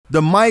The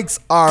mics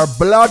are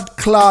blood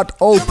clot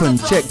open.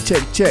 Check,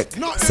 check, check.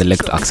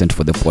 Select accent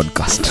for the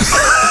podcast.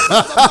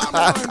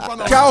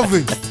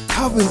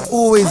 Calvin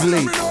always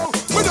late.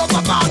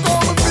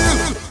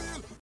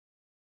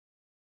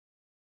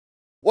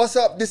 What's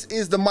up? This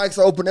is the Mics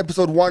Are Open,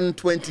 episode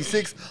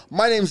 126.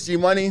 My name's G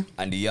Money.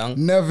 Andy Young.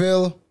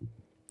 Neville.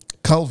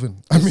 Calvin.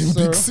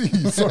 Big C.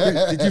 Sorry.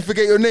 Did you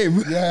forget your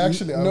name? Yeah,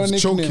 actually, I was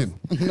joking.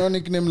 No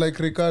nickname like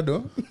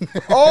Ricardo.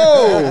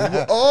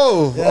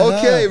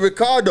 Okay,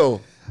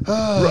 Ricardo.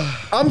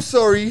 I'm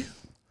sorry,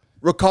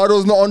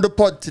 Ricardo's not on the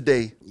pod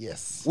today.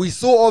 Yes. We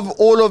saw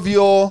all of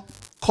your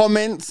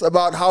comments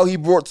about how he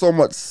brought so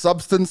much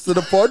substance to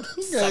the pod.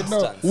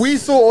 We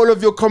saw all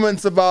of your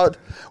comments about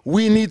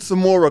we need some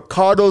more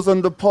Ricardos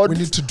on the pod. We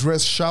need to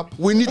dress sharp.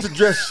 We need to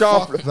dress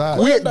sharp. Fuck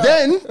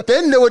that.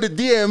 Then there were the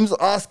DMs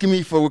asking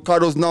me for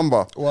Ricardo's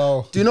number.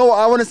 Wow. Do you know what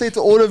I want to say to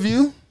all of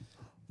you?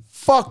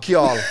 Fuck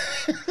y'all.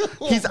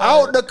 He's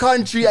out the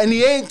country and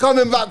he ain't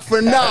coming back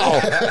for now.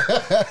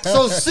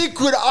 So stick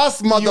with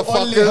us,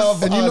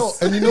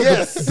 motherfuckers. And you know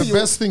Yes. the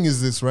best thing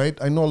is this, right?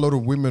 I know a lot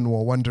of women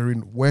were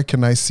wondering, where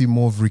can I see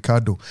more of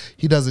Ricardo?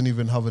 He doesn't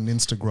even have an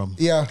Instagram.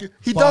 Yeah.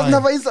 He doesn't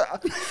have an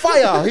Instagram.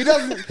 Fire. He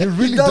doesn't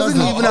really doesn't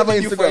doesn't. even have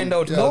an You Instagram. find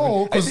out,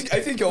 No, Calvin? I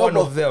think you're one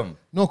of them.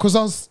 No, because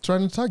I was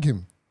trying to tag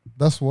him.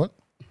 That's what.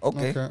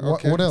 Okay.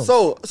 What else?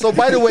 So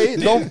by the way,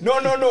 don't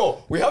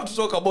No. We have to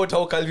talk about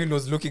how Calvin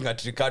was looking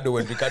at Ricardo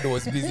when Ricardo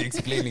was busy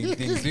explaining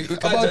things. We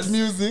can't About just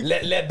music?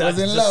 Let that Was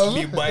in just love?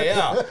 slip by.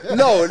 Yeah.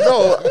 No.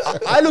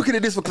 I look at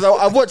it this way because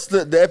I watched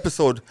the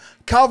episode.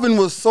 Calvin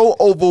was so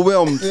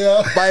overwhelmed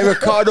by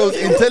Ricardo's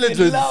He was in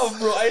intelligence. love,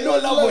 bro. I know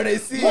love when I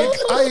see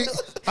it.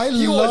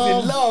 He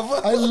was in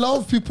love. I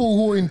love people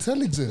who are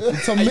intelligent.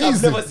 It's amazing.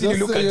 I've never seen you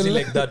Just look say at you you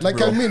like that, Like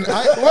bro. I mean, Hey!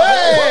 What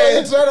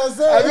are you trying to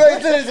say? I'm very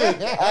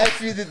intelligent. I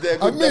actually did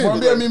that.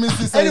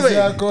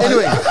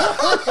 Anyway,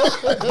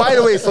 by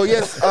the way, so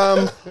yes,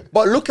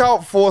 but look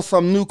out for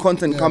some new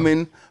content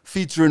coming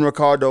featuring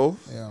Ricardo.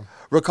 Yeah.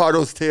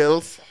 Ricardo's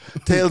Tales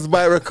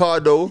by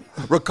Ricardo.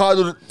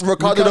 Ricardo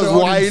does on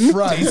wine.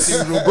 France.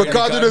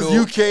 Ricardo does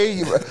UK.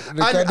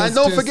 And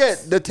don't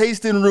forget the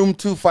Tasting Room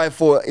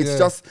 254. It's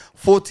just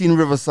 14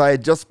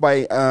 Riverside, just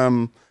by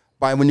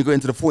when you go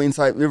into the 14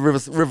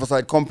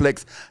 Riverside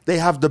complex. They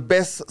have the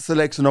best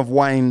selection of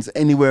wines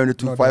anywhere in the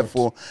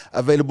 254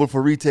 available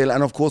for retail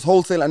and of course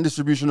wholesale and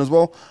distribution as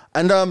well.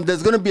 And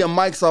there's going to be a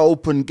Mics Are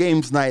Open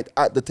games night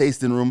at the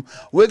Tasting Room.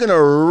 We're going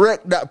to wreck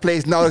that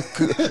place now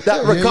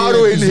that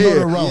Ricardo in he's here.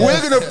 not around.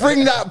 We're going to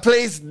bring that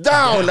place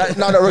down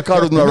now that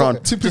Ricardo's not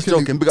around. Just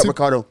joking. Big up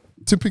Ricardo.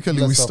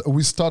 Typically,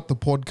 we start the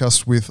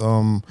podcast with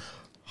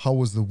how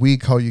was the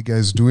week? How you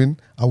guys doing?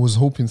 I was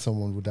hoping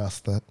someone would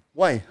ask that.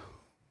 Why?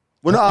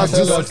 We're not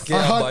asking.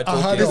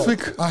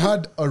 I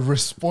had a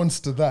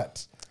response to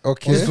that.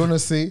 Okay. I was gonna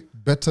say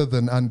better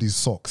than Andy's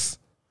socks.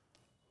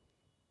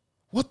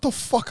 What the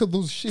fuck are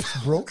those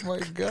shits, bro? Oh my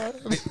God.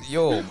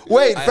 Yo,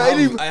 Wait,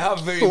 I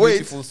have very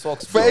beautiful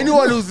socks. For bro.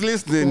 anyone who's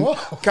listening,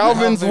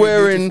 Calvin's I have very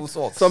wearing beautiful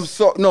socks. some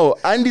socks. No,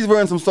 Andy's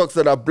wearing some socks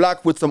that are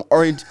black with some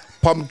orange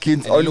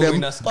pumpkins And on them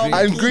luminous green.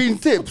 and green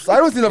tips. I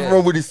don't see nothing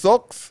wrong with his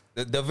socks.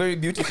 They're very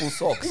beautiful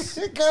socks.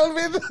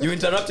 Calvin. You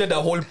interrupted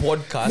the whole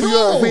podcast.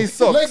 No, to his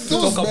socks. like talk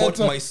those about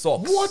my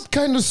socks. What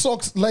kind of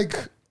socks? Like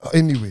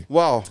anyway.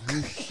 Wow.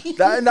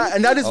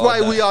 That is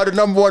why we are the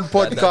number one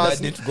podcast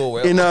that did go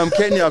well. in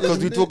Kenya, because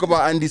we talk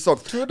about Andy's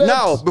socks.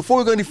 Now, before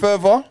we go any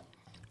further,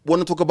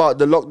 want to talk about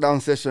the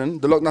lockdown session.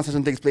 The lockdown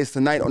session takes place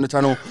tonight on the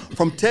channel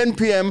from 10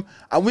 p.m.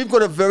 And we've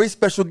got a very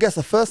special guest,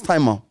 a first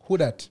timer. Who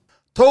that?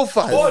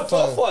 Tofaz. Oh,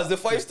 Tofaz, the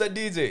 5-star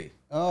DJ.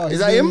 Oh, Is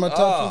that him?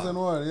 Matatus and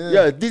what? Yeah.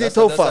 Yeah, DJ That's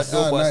Tofaz. a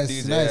dope ass nice,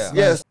 DJ. nice. Yeah.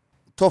 Yes,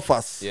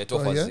 Tofaz. Yeah,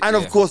 Tofaz. yeah? And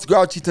of course,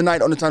 Grouchy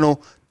tonight on the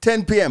channel,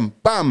 10 p.m.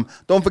 Bam.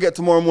 Don't forget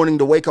tomorrow morning,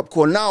 the wake up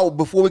call. Now,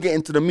 before we get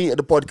into the meat of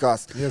the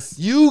podcast, Yes.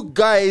 you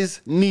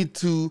guys need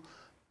to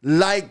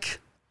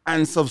like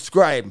and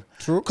subscribe.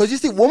 True. Because you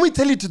see, when we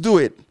tell you to do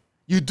it,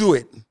 you do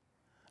it.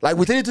 Like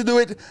we tell you to do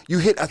it, you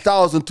hit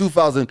 1,000,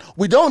 2,000.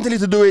 We don't tell you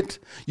to do it,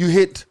 you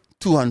hit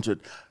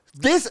 200.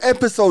 This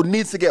episode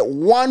needs to get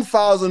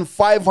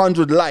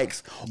 1,500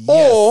 likes.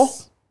 Or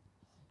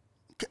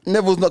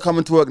Neville's not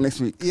coming to work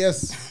next week.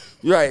 Yes.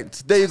 Right.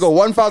 There you go.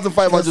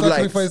 1,500 likes.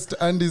 Sacrificed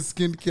Andy's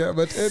skincare,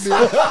 but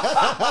anyway.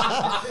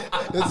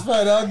 It's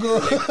fine, I'll go.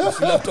 We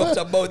should have talked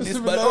about this,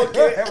 but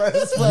okay.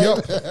 It's fine.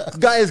 Yep.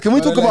 Guys, can we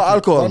talk about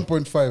alcohol?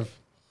 1.5.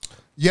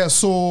 Yeah,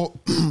 so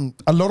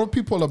a lot of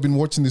people have been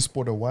watching this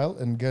sport a while,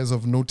 and guys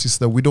have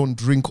noticed that we don't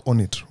drink on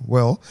it.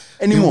 Well,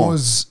 Anymore.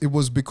 It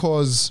was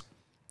because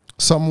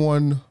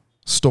someone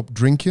stopped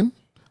drinking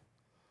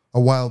a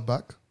while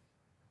back.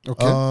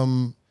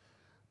 Okay.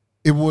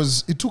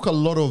 It took a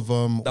lot of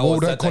That what was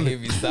would I such a call it?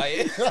 heavy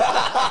sigh.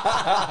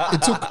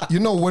 It took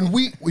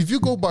if you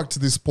go back to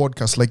this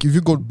podcast, like if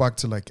you go back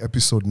to like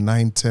episode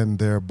 9, 10,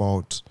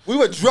 thereabout. We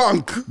were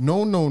drunk.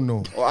 No.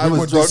 Oh, I we was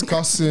were drunk.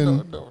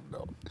 discussing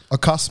a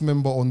cast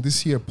member on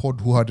this here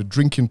pod who had a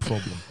drinking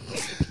problem.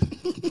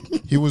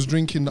 He was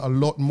drinking a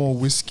lot more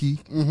whiskey.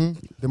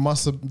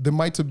 There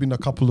might have been a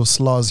couple of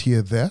slurs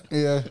here there.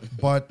 Yeah.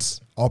 But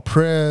our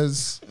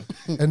prayers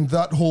and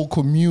that whole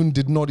commune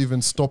did not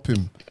even stop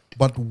him.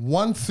 But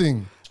one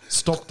thing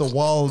stopped the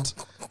world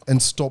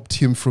and stopped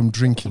him from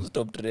drinking.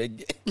 Stop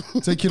reggae.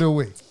 Take it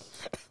away.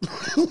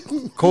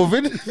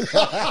 COVID.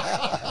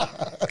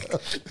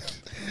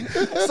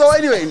 So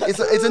anyway,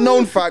 it's a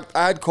known fact.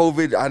 I had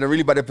COVID. I had a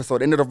really bad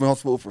episode. Ended up in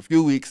hospital for a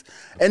few weeks.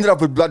 Ended up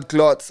with blood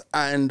clots.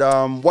 And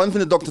one thing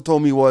the doctor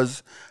told me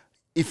was,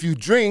 if you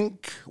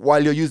drink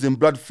while you're using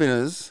blood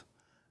thinners,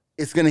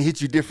 it's gonna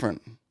hit you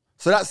different.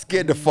 So that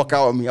scared the fuck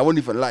out of me. I won't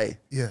even lie.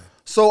 Yeah.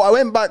 So I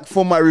went back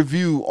for my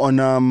review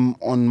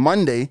on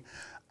Monday,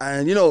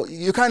 and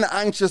you're kind of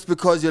anxious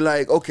because you're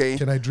like, okay,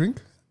 Can I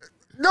drink?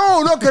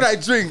 no, not can I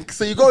drink.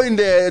 So you go in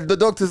there, the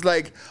doctor's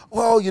like,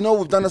 well,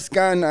 we've done a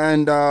scan,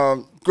 and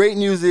great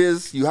news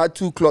is you had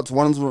 2 clots.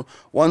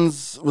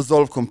 One's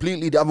resolved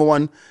completely. The other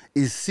one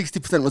is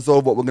 60%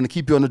 resolved, but we're going to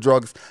keep you on the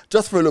drugs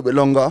just for a little bit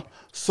longer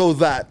so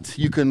that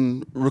you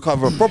can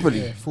recover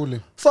properly. Yeah,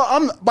 fully. So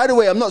by the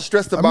way, I'm not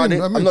stressed about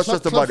it. I'm not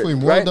stressed about it. For him.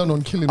 Right? Well done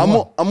on killing I'm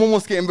one.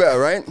 almost getting better,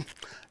 right?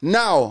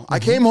 Now, I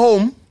came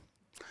home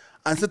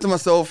and said to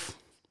myself,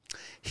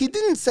 he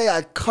didn't say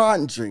I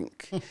can't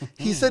drink.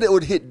 He said it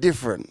would hit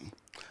different.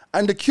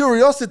 And the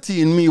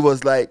curiosity in me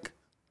was like,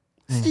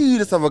 see, you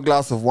just have a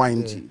glass of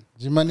wine, G.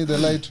 Jimani the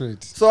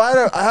lightrate. So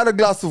I had a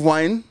glass of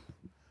wine,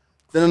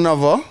 then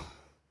another,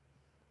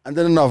 and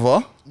then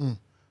another.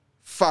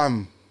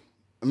 Fam,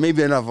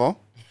 maybe another.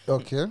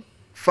 Okay.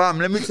 Fam,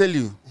 let me tell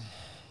you,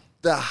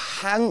 the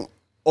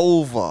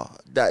hangover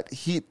that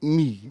hit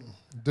me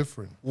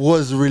Different.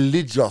 was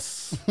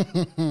religious.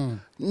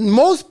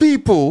 Most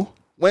people,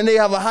 when they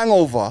have a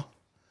hangover,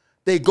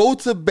 they go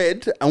to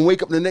bed and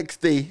wake up the next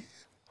day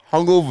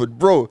hungover.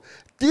 Bro,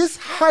 this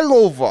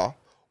hangover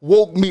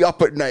woke me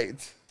up at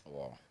night.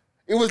 Wow.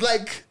 It was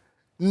like,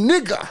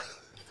 nigga,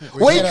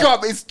 wake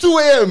up, it's 2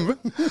 a.m.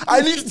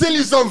 I need to tell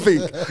you something.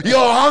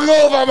 You're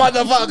hungover,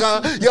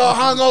 motherfucker. You're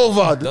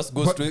hungover. Just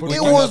go straight. it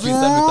waking was up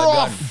inside with a gun.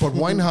 rough. But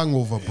wine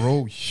hangover,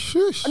 bro.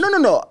 Shush.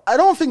 No. I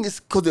don't think it's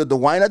because of the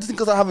wine. I just think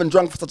because I haven't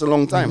drunk for such a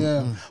long time.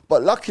 Yeah.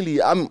 But luckily,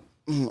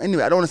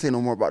 anyway, I don't want to say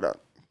no more about that.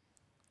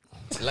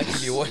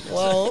 Luckily, what?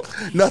 Well,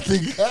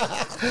 Nothing.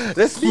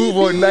 Let's move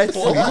on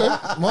nicely. All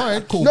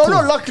right, cool. No, cool.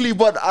 not luckily,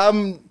 but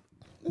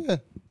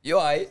You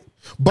alright?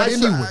 But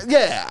anyway.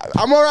 yeah,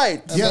 I'm all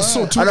right. Yeah,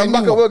 so to and I'm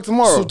back at work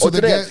tomorrow So to or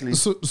the today, guys, actually.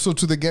 so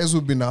to the guys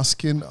who've been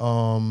asking,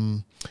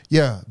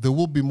 yeah, there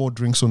will be more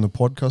drinks on the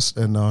podcast,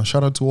 and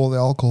shout out to all the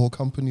alcohol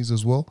companies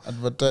as well.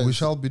 advertise. We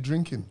shall be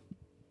drinking.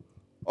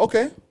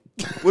 Okay,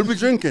 we'll be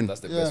drinking. That's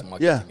the Yeah. best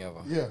marketing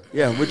ever. Yeah,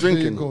 Yeah, we're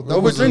drinking. go. No, That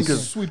we're was a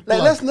drinkers. sweet Like,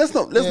 plug. let's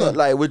not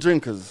lie. We're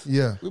drinkers.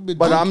 yeah. We'll be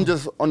But drinking. I'm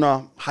just on a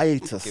Okay,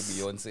 hiatus.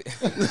 Beyonce.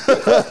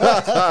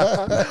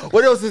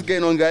 What else is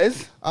going on,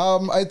 guys?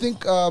 I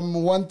think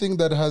one thing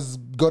that has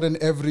gotten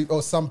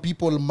some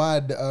people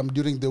mad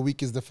during the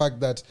week is the fact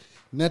that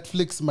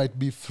Netflix might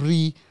be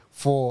free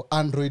for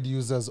Android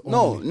users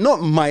No, only.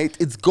 not might.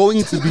 It's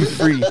going to be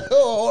free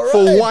All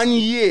for right. 1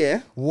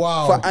 year.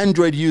 Wow. For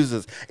Android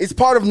users, it's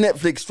part of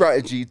Netflix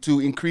strategy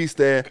to increase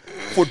their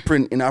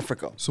footprint in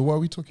Africa. So why are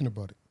we talking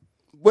about it?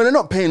 Well, they're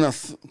not paying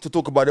us to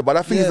talk about it, but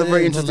I think it's a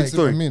very interesting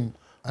story. I mean,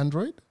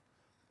 Android?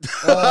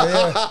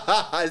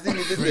 I think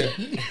you did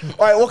it.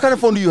 All right, what kind of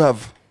phone do you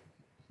have?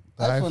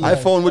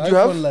 iPhone, would you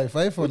have? Life,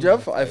 iPhone. Would you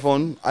have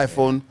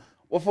iPhone?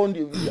 What phone do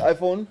you?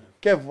 iPhone.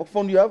 Kev, what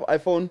phone do you have?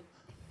 iPhone.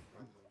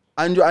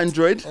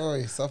 Android. Oh,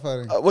 he's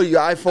suffering. What your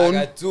I iPhone?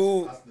 got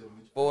 2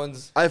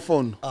 phones.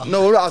 iPhone.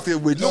 No, we're not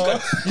asking which.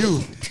 You.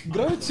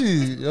 Grouchy.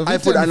 You've iPhone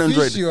eaten and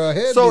Android. fish, your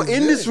head So is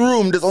in this dead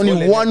room, there's only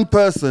Solid. one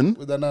person.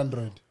 with an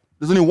Android.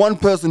 There's only one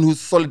person who's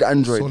solid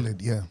Android.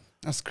 Solid, yeah.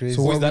 That's crazy.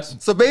 So Who what is that?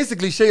 So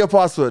basically, share your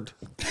password.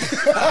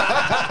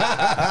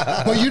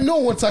 But you know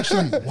what's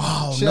actually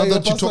wow. Share now your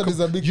that you talk, password is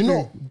a big you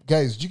know, thing.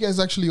 guys, do you guys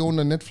actually own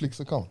a Netflix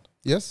account?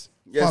 Yes?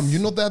 Yes. You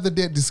know the other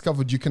day I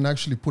discovered you can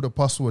actually put a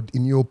password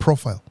in your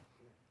profile.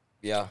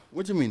 Yeah.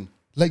 What do you mean?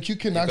 Like you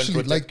can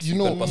actually, protect- like you you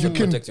know, can you password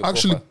can protect your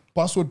actually profile.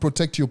 password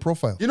protect your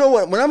profile. You know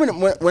what?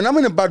 When I'm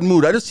in a bad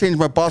mood, I just change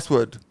my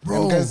password.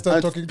 Bro, And guys start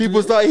And talking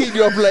people to start hitting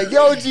you up like,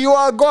 "Yo, G, you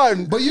are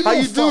gone. But you how know,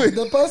 you fam, doing?"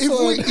 the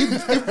password.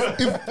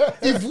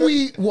 if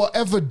we were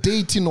ever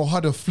dating or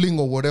had a fling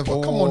or whatever,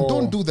 come on,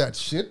 don't do that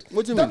shit.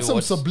 What do you mean? That's some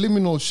What?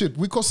 subliminal shit.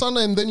 We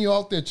Kosana and then you're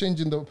out there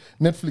changing the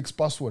Netflix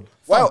password.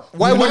 Why- Fam,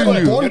 why we might wouldn't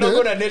have you? You're not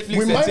bonded- going to Netflix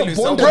we and might tell have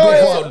you bonded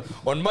someone Bro,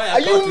 before. on my Are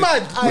account. you is-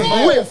 mad?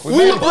 Aye.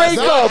 We break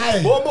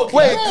up. Bombo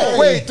Wait, King.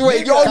 wait.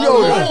 You're Nigga,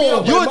 on run me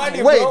up my your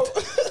money, wait. bro.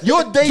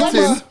 You're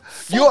dating.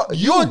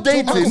 you're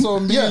dating,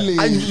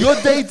 and you're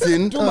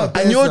dating,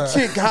 and your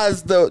chick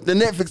has the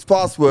Netflix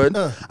password,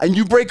 and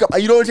you break up,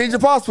 and you don't change the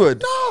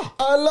password. No,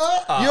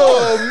 Allah.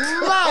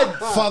 You're mad.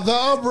 Father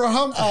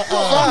Abraham.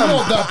 I'm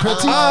not that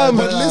petty.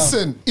 But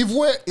listen, if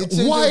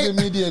we're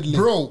immediately,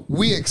 bro,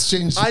 we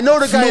exchange. I know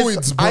the guys.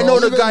 fluids, bro. I know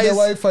the Even guys. the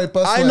Wi-Fi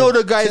password I know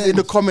the guys in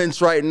the changed.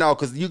 comments right now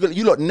because you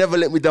lot never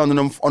let me down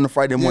on a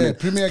Friday morning.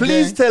 Premier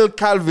Please Gang. tell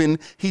Calvin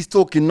he's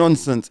talking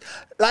nonsense.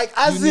 Like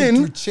as You need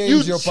in to change you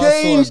your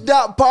change password.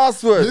 that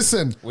password.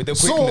 Listen, With the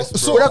quickness, bro.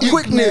 so With the you-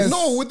 quickness.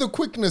 No, with the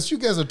quickness, you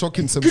guys are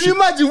talking some Can shit. you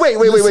imagine? Wait.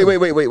 Listen.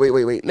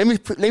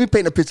 Let me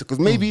paint a picture because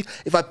maybe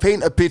if I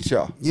paint a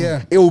picture,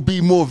 Yeah. it will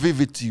be more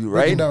vivid to you,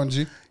 Break it right? down,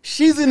 G.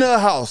 She's in her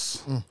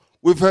house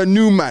with her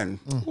new man.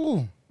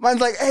 Ooh. Man's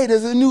like, hey,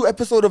 there's a new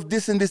episode of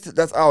this and this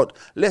that's out.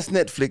 Let's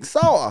Netflix.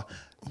 Sour.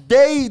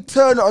 They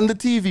turn on the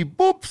TV.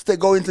 Boops, they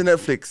go into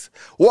Netflix.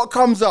 What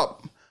comes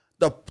up?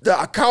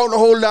 The account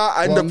holder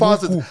and the Wanguku.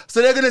 password.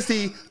 So they're gonna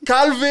see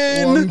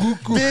Calvin,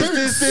 Wanguku.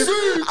 this,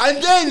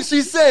 and then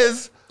she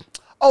says,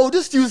 "Oh,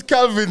 just use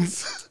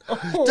Calvin's."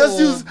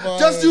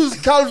 Just use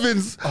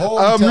Calvin's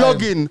Home time.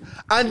 login,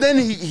 and then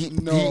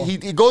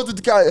he goes to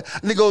the car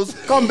and he goes,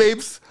 "Come,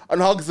 babes,"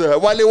 and hugs her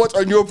while they watch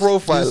on your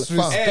profile.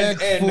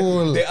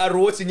 Disrespectful. And they are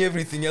watching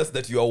everything else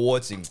that you are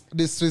watching.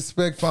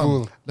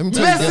 Disrespectful. Let me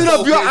tell Messing you guys.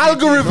 up your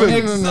algorithm.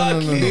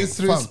 Exactly.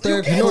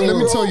 Disrespectful. Fam, you know, let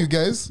me tell you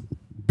guys,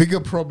 bigger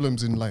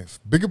problems in life.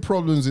 Bigger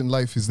problems in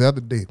life is the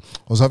other day,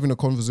 I was having a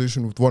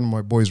conversation with one of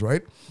my boys,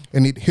 right?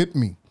 And it hit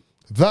me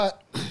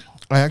that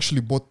I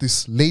actually bought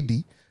this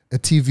lady a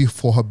TV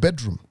for her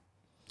bedroom.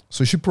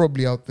 So she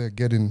probably out there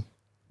getting,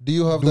 Do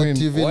you have that Doing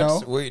TV now?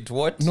 What? Wait,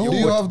 what? No. Do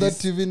you bought have that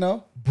this? TV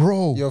now?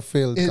 bro. You're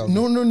failed, it-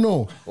 Calvin.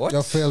 No. What?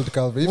 You're failed,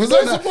 Calvin. If Was you I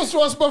don't have- supposed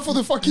to ask back for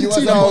the fucking You TV?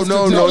 was supposed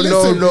No, to no, tell- no,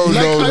 Listen, no, like,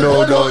 no, I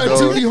bought no, her no.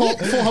 a TV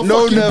for her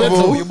No, fucking Neville.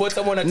 bedroom. You bought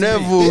someone a TV.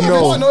 Neville, If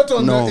no. it's not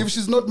on no. the, if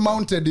she's not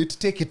mounted it,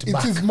 take it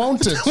back. It is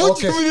mounted. What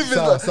Okay, do you mean if it's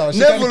so- not? so she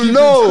can Neville, keep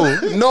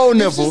no, If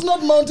Neville. she's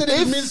not mounted, it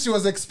If- means she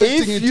was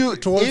expecting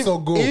it to also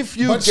go. If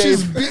you But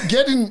she's gave,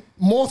 getting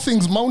more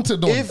things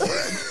mounted on.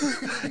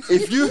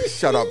 if you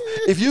shut up,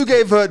 if you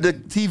gave her the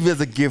TV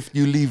as a gift,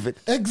 you leave it.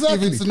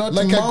 Exactly. If it's not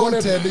like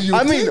mounted, you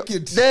I mean, take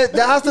it. there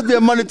has to be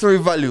a monetary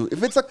value.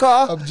 If it's a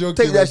car, I'm joking,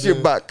 take that but shit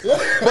yeah. back.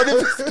 But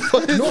if it's,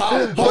 but if,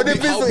 How but big-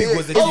 if how big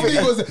was it's, the How TV?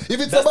 big was it? If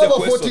it's That's above the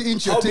a 40 question.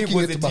 inch, you're How big taking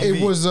was it the back. TV?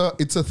 It was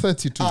it's a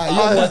 32.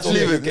 let's okay,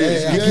 leave it.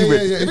 okay, Yeah, yeah. keep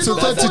it. It's a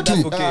That's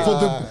 32 okay. for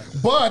the.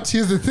 But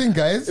here's the thing,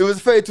 guys. It was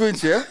 32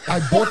 inch, yeah? I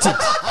bought it.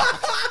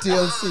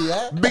 TLC,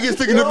 yeah? Biggest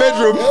thing in the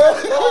bedroom.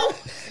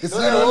 It's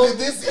not only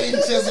this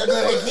inches you're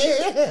gonna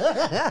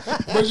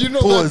get. But you know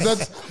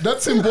Pause.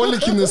 that's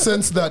symbolic in the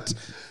sense that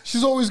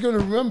she's always going to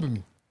remember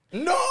me.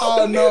 No,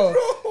 Oh, no.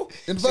 bro.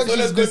 In She's fact,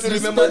 always she's going to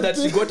remember that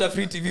she disrespecting- got a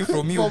free TV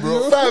from you, From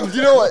bro. you. Fam, do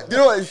you know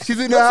what? She's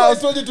in the That's why I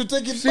house. told you to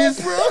take it She's,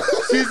 back, bro.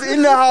 she's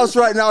in the house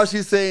right now.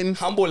 She's saying,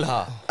 Humble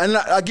her. and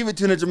I give it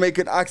to you in a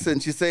Jamaican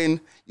accent. She's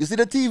saying, "You see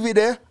the TV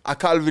there? I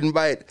Calvin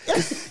buy it.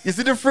 You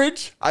see the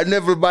fridge? I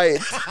never buy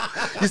it.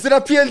 You see the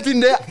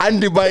painting there?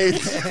 Andy buy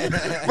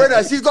it."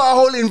 Brother, she's got a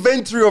whole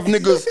inventory of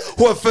niggas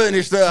who have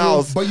furnished her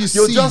house. But You're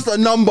see, just a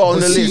number on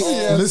but the see,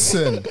 list.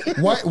 Listen,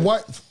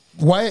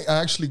 why I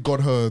actually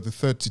got her the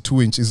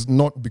 32 inch is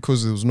not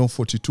because there was no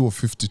 42 or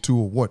 52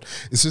 or what.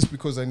 It's just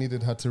because I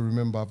needed her to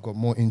remember I've got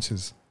more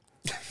inches.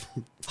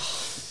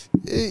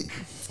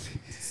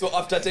 So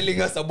after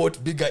telling us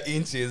about bigger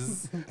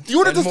inches, Do you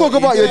want to and just more talk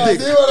about your inches-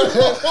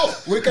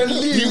 dick? We can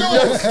leave. You know,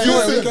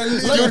 we can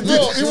leave. like,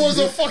 bro, it was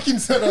a fucking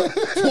setup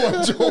for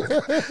a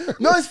joke.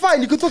 No, it's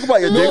fine. You can talk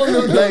about your dick.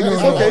 Like,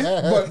 it's okay.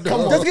 But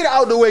come Just on. get it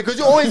out of the way because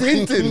you're always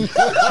hinting.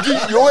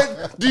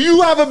 Do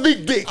you have a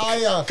big dick?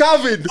 yeah.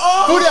 Calvin,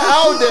 put it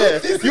out there.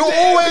 You're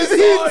always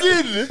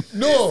hinting.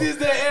 No. This is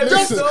the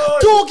Just episode.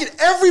 talk it.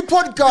 Every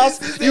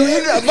podcast, you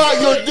hint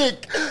about your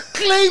dick.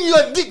 Claim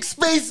your dick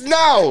space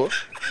now.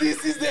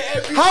 This is the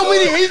episode. How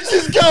many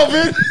inches,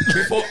 Calvin?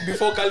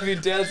 Before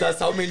Calvin tells us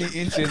how many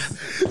inches,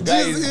 These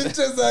guys,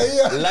 inches are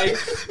here. like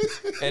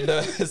and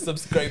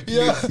subscribe, please.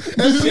 Yeah.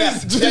 And Yeah,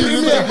 please, yeah, please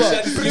remember,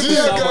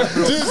 remember,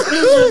 please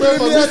please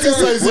remember, this is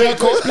size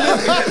yako.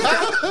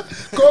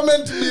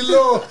 Comment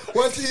below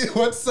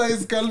what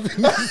size Calvin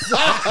is. Yo,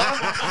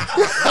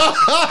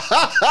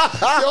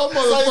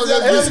 motherfuckers,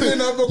 Calvin listen,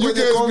 hapo you kwenye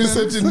guys be comments.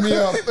 setting me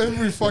up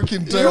every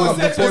fucking time You on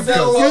the set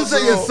yourself podcast. You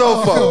set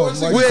yourself Oh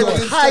up. my We're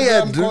God.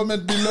 tired.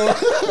 Comment below.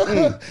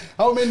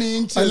 How many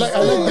inches? I like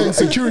the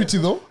insecurity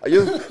though. Are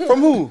you from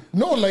who?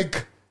 No,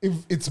 like if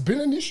it's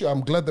been an issue,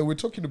 I'm glad that we're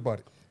talking about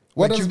it.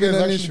 What Like has you been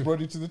guys an actually issue?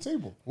 brought it to the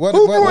table. Who brought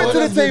it to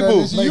the has been an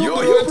table? issue? Like, You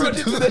brought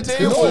it to the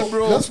table, No,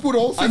 bro. let's put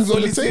all things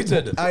on the table.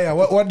 Unsolicited. Aya,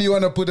 what do you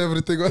want to put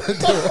everything on the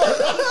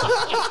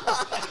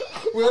table?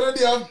 We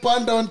already have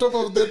Panda on top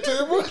of the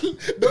table.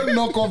 Don't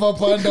knock over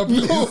Panda,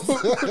 please.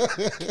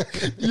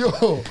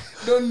 Yo,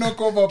 Don't knock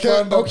over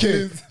Panda, okay,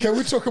 please. can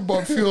we talk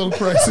about fuel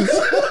prices?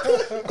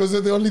 Because they're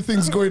the only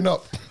things going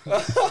up.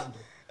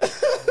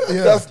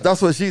 Yeah,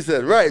 That's what she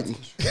said, right?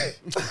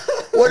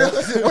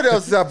 What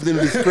else is happening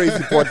in this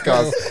crazy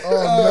podcast?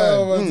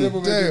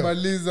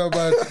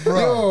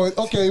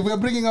 Okay, we're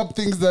bringing up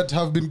things that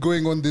have been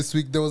going on this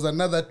week. There was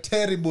another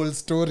terrible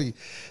story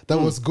that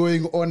was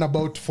going on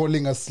about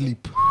falling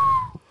asleep.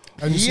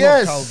 And it's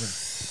not Calvin.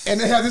 And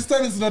this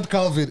time it's not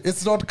Calvin.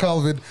 It's not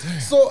Calvin.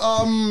 So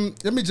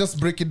let me just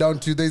break it down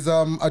to you. There's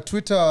a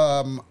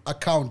Twitter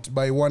account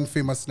by one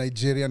famous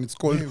Nigerian. It's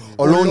called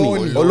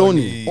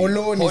Oloni.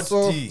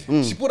 So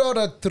she put out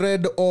a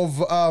thread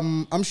of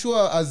I'm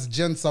sure as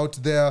gents out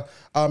there,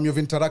 you've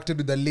interacted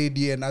with a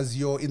lady, and as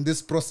you're in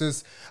this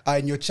process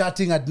and you're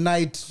chatting at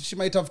night, she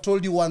might have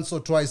told you once or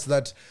twice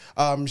that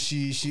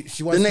she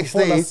wants to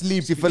fall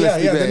asleep. She fell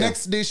asleep. The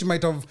next day she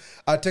might have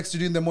texted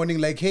you in the morning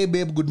like, hey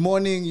babe, good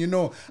morning,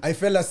 I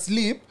fell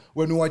asleep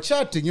when we were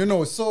chatting,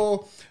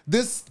 So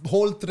this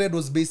whole thread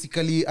was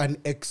basically an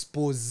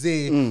expose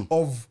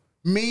of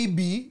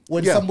maybe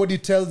when somebody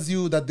tells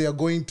you that they are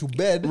going to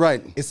bed,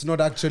 right, it's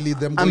not actually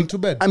them going to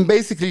bed. And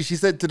basically she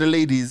said to the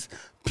ladies,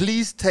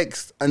 please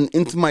text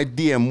into my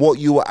DM what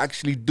you were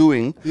actually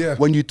doing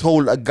when you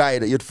told a guy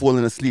that you'd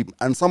fallen asleep.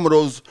 And some of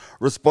those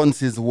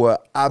responses were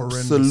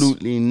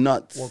absolutely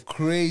nuts. Were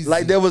crazy.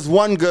 Like there was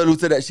one girl who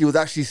said that she was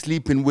actually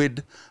sleeping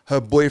with her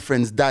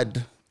boyfriend's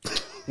dad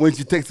when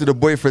she texted the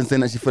boyfriend saying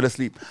that she fell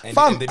asleep. And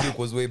the Duke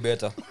was way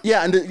better.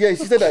 Yeah, she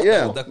said that,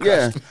 yeah.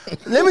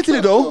 Let me tell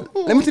you though,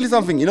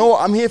 something. You know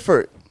what? I'm here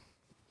for it.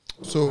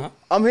 So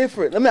I'm here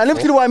for it. Let me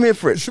tell you why I'm here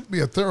for it. It should be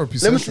a therapy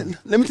session.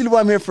 Let me tell you why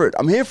I'm here for it.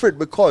 I'm here for it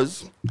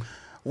because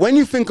when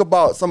you think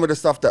about some of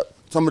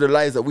the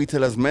lies that we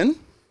tell as men,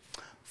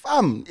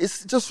 fam,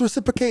 it's just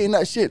reciprocating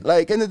that shit.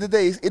 Like, end of the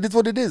day, it is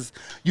what it is.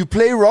 You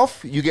play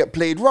rough, you get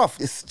played rough.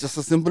 It's just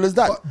as simple as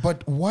that.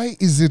 But why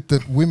is it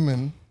that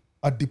women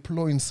are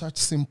deploying such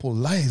simple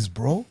lies,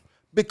 bro?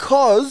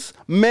 Because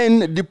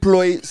men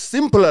deploy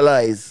simpler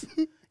lies.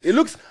 It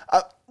looks...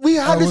 we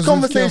had this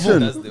conversation.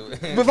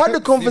 We've had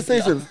the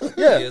conversation.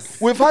 Yeah, yes.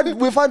 We've had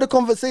the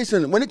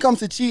conversation. When it comes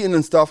to cheating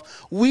and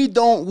stuff, we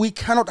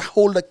cannot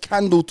hold a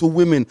candle to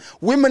women.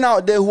 Women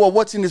out there who are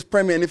watching this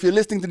premiere, and if you're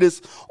listening to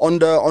this on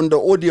the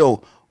audio,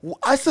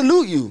 I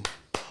salute you.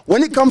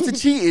 When it comes to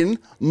cheating,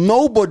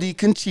 nobody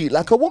can cheat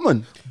like a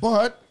woman.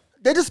 But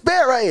they just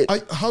bear at it.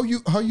 How you?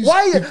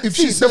 Why? If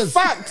she says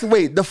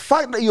the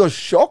fact that you're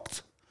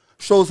shocked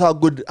shows how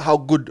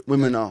good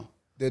women are.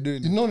 They're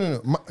doing no.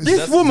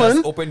 This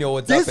woman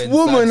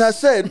has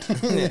said,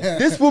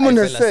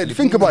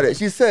 think about it.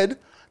 She said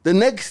the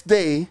next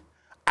day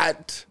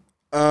at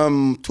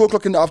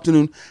 2:00 in the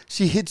afternoon,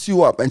 she hits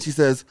you up and she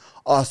says,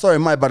 "Oh, sorry,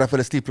 my bad, I fell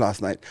asleep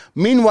last night."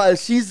 Meanwhile,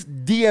 she's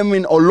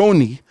DMing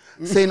Oloni,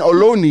 saying,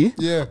 "Oloni,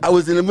 I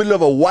was in the middle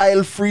of a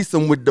wild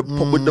threesome with the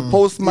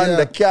postman,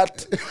 the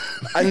cat,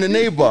 and the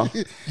neighbor."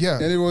 Yeah,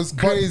 and it was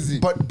crazy.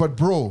 But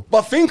bro,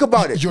 think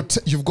about it.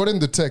 You've got in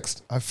the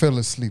text, "I fell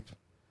asleep."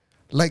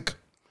 Like,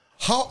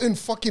 how in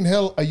fucking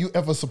hell are you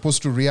ever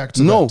supposed to react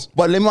to that? No,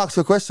 but let me ask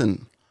you a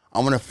question.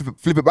 I'm going to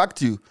flip it back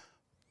to you.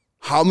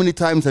 How many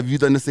times have you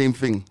done the same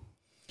thing?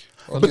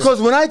 Okay.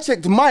 Because when I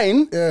checked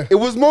mine, it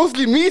was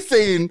mostly me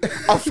saying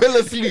I fell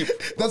asleep.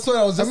 That's what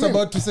I was just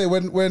about to say.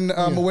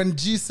 When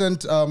G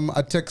sent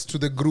a text to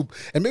the group,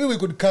 and maybe we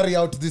could carry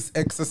out this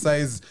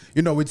exercise,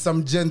 with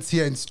some gents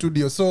here in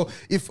studio. So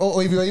if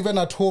you're even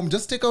at home,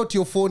 just take out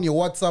your phone, your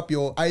WhatsApp,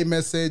 your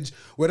iMessage,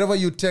 wherever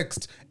you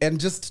text, and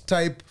just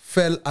type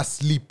 "fell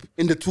asleep"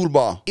 in the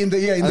toolbar, in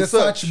the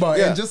search bar,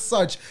 and just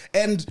search.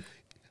 And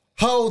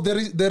how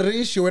the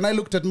ratio, when I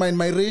looked at mine,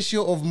 my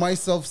ratio of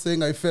myself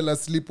saying I fell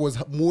asleep was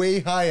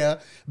way higher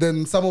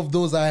than some of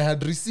those I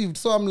had received.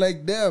 So I'm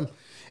like, damn.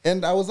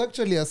 And I was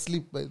actually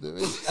asleep, by the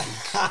way.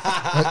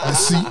 I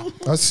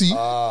see.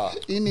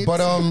 But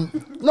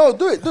no,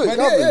 do it.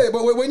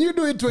 But when you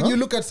do it, when you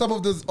look at some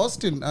of those,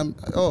 Austin,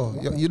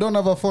 you don't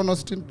have a phone,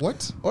 Austin.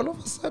 What? All of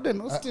a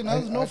sudden, Austin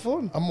has no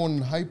phone. I'm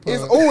on hyper.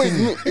 It's always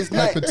me. It's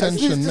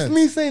hypertension. It's just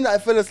me saying that I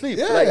fell asleep.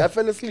 Yeah. Like I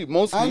fell asleep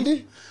mostly.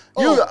 Andy,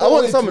 I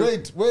want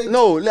somebody. Wait.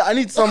 No, I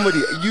need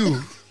somebody.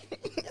 You.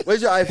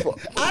 Where's your iPhone?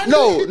 Andy.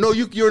 No,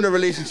 you're in a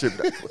relationship.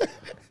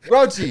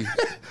 Grouchy.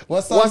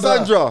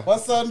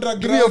 Wassandra,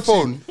 give me your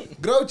phone.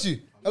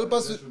 Grouchy, help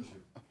us.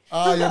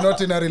 You're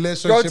not in a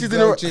relationship.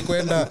 Grouchy,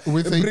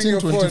 with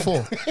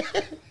 1824.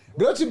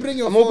 Grouchy, bring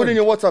your phone. I'm opening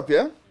your WhatsApp,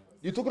 yeah?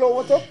 You took it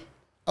on WhatsApp?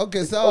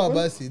 Okay, so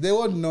Basi, they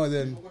won't know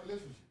then.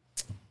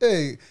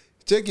 Hey,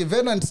 check it,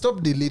 Venant,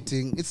 stop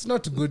deleting. It's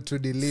not good to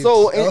delete.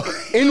 So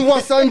in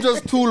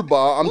Wassandra's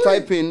toolbar, I'm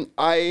typing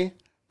I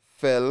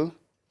fell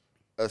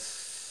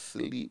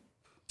asleep.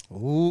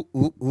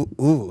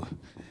 Ooh.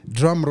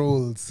 Drum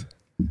rolls.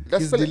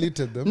 He's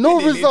deleted them. No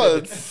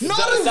results. No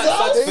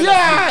results?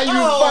 Yeah, you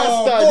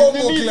bastard.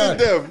 You deleted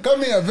them.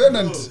 Come here,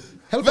 Venant.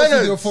 Help us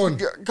with your phone.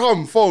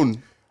 Come,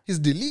 phone. He's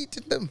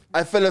deleted them.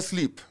 I fell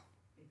asleep.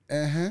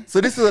 So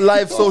this is a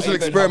live social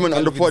experiment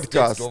on the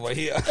podcast. Over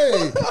here.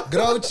 Hey,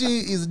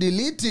 Grouchy is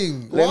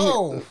deleting.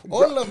 Wow,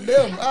 all of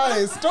them.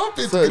 Stop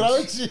it,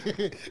 Grouchy.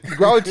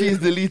 Grouchy is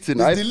deleting.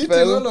 He's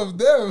deleting all of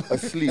them.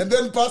 Asleep. And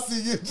then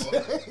passing it.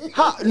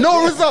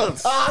 No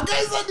results.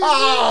 Guys are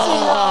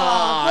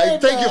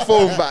deleting. Take your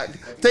phone back.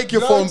 Take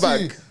your phone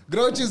back.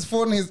 Grouchy's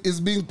phone is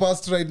being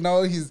passed right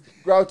now. He's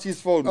Grouchy's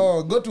phone.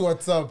 oh, go to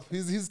WhatsApp.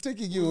 He's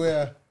taking you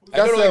where? I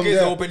don't know That's, if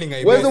it's yeah. opening.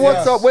 I Where's the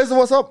bet. WhatsApp? Where's the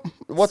WhatsApp?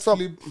 WhatsApp.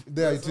 Sleep.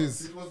 There it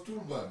is. It was too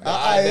bad.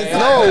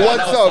 No,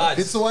 WhatsApp.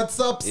 It's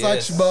WhatsApp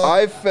Yes. search bar.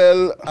 I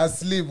fell.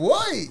 Asleep.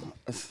 Why?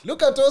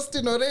 Look at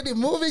Austin already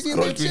moving in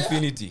Scroll the to chair.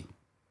 infinity.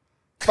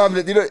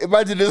 Family, you know,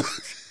 imagine there's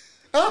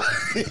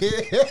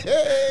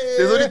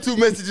only 2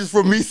 messages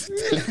from me.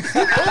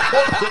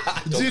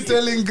 G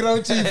telling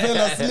Grouchy he fell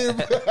asleep.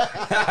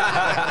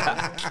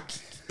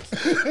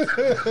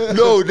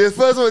 No, the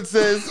first one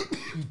says,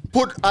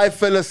 "Put I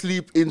fell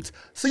asleep in."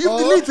 So you've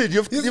deleted.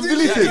 You've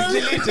deleted.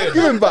 Deleted.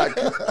 Give him back.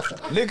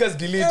 Niggas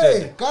deleted.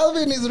 Hey,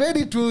 Calvin is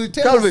ready to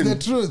tell Calvin. us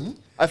the truth.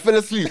 I fell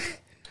asleep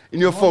in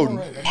your phone.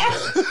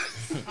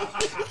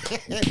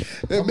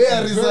 The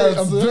bare results.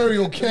 I'm very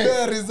okay.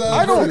 Bare results.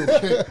 I don't.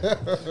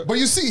 But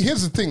you see,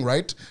 here's the thing,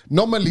 right?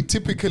 Normally,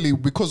 typically,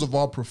 because of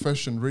our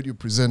profession, radio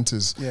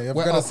presenters, Yeah, you've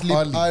we're gotta up sleep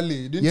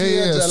early. Didn't yeah, you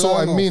hear yeah. So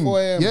I Jalango, mean, 4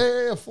 a.m.?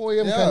 yeah, 4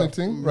 a.m. Yeah, kind of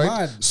thing, right?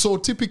 mad. So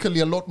typically,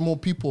 a lot more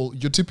people,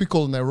 your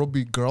typical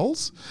Nairobi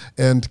girls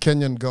and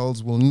Kenyan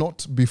girls, will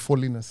not be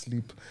falling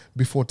asleep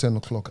before 10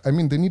 o'clock. I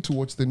mean, they need to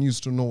watch the news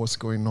to know what's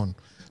going on.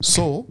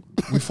 So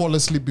we fall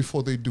asleep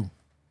before they do.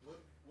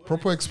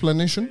 Proper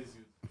explanation.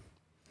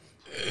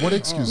 What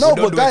excuse? No,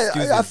 don't but do guy,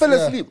 excuses. I fell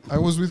asleep. I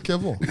was with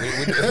Kevo.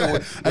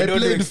 We I don't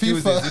do played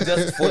excuses. FIFA. We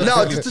just fall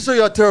Now, asleep. just to show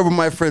you how terrible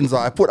my friends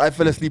are, I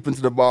fell asleep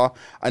into the bar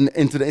and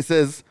it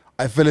says,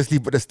 "I fell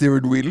asleep at the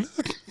steering wheel."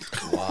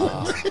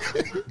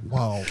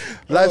 Wow.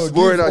 Life's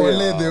boring out Ole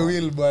here. the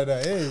wheel,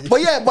 brother. Hey.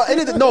 But yeah, but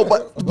anything, no,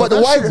 but the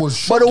that wider, shit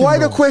was but the shocking,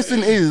 wider though. question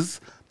is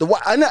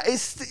I know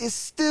it's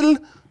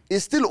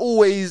still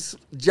always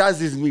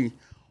jazzes me.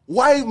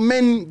 Why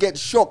men get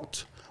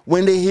shocked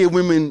when they hear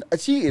women are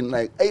cheating?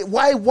 Like,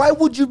 why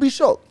would you be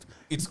shocked?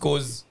 It's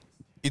because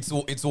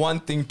it's one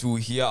thing to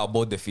hear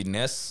about the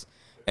finesse,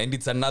 and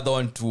it's another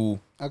one to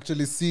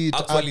Actually see it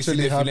actually see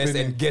the finesse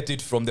happening. and get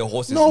it from the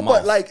horse's No, mouth.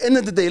 but like end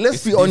of the day, let's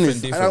It's be different,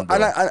 honest. different,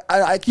 and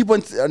I keep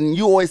on, and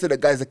you always say that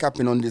guys are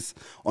capping on this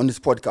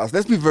podcast.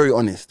 Let's be very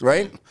honest,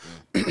 right?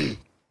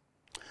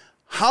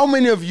 How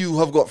many of you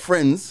have got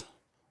friends,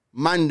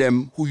 man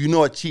them, who you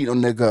know are cheating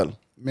on their girl?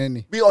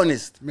 Many. Be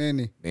honest,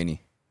 Many.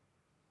 Many.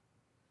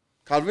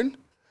 Calvin.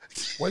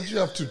 Why'd you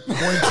have to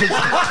point to?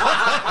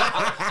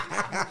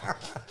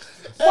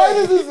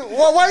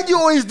 Why do you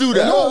always do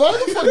that? No, why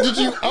the fuck did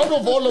you? Out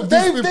of all of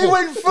these people, They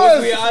went we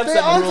first. They answered,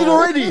 answered bro.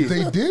 already.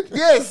 they did.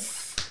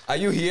 Yes. Are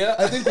you here?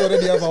 I think we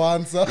already have our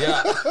answer.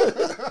 Yeah.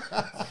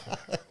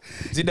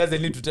 She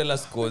doesn't need to tell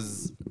us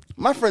because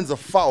My friends are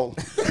foul.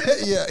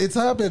 Yeah, it's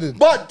happening.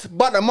 But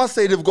I must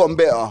say they've gotten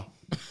better.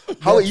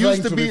 How They're it used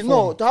trying to to be,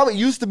 reform. how it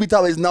used to be to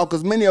how it is now,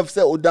 because many have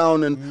settled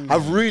down and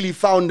have really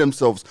found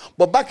themselves.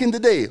 But back in the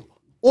day,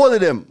 all of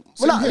them,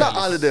 well, not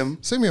all of them,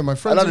 Same here, my a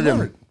friends lot are of them.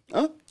 married.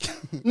 Huh?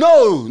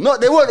 No,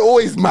 they weren't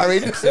always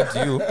married. except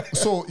you.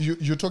 So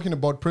you're talking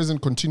about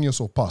present, continuous,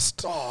 or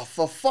past? Oh,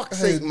 for fuck's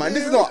sake, man,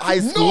 this is not high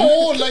school.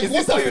 No, like Is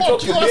what this how the you fuck?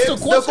 talk You to asked a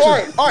babes? Look,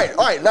 question.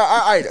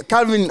 all right.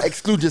 Calvin,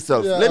 exclude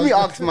yourself. Yeah, Let me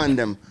okay. ask man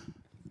them.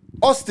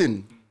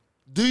 Austin,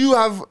 do you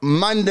have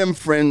man them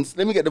friends?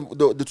 Let me get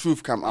the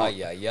truth cam out.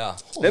 Yeah.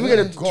 Let me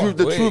get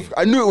the Wait. truth.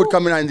 I knew it would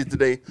come in handy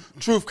today.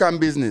 Truth cam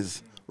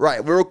business.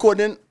 Right, we're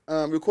recording.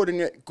 Recording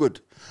it.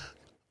 Good.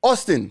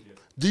 Austin,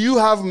 do you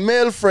have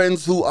male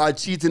friends who are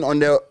cheating on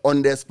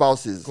their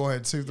spouses? Go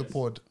ahead, save the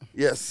pod.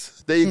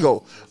 Yes. There you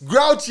go.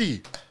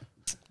 Grouchy,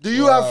 do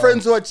you have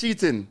friends who are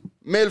cheating?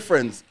 Male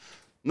friends?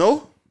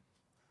 No.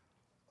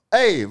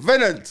 Hey,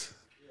 Venant,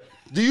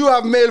 do you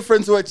have male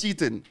friends who are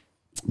cheating?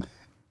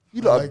 You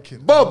I don't. like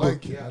it. Bob, I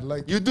like it. I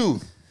like you it. do.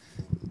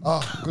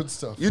 Ah, good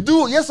stuff. You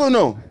do. Yes or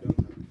no?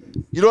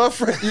 You don't have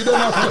friends. You don't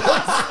have.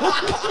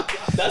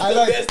 That's I the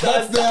like best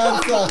that's the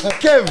answer. answer.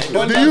 Kev,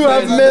 Don't do have you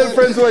have friends. male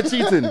friends who are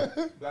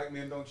cheating? Black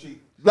men don't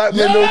cheat. Black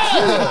men don't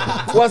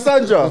cheat.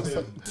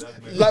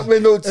 Wasandra, black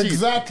men don't cheat.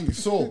 Exactly.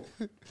 So,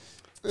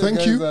 thank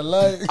Guys you. are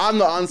lying. I'm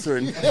not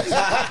answering.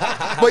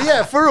 But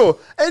yeah, for real.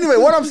 Anyway,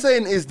 what I'm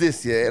saying is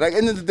this, yeah. Like,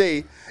 end of the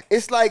day,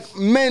 it's like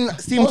men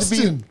seem to be.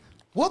 Austin,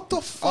 what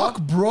the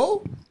fuck,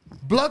 bro?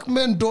 Black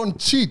men don't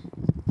cheat.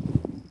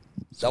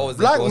 That was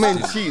Black men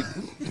exhausting.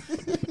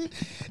 cheat.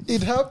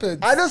 It happens.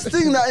 I just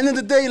think that, end of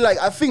the day, like,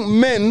 I think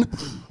men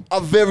are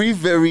very,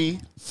 very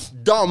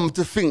dumb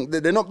to think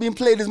that they're not being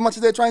played as much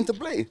as they're trying to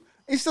play.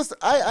 It's just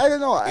I don't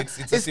know. It's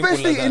as simple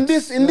Especially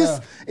as in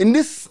that.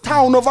 this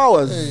town of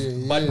ours.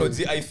 But no,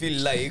 see, I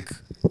feel like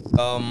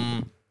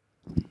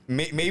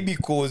maybe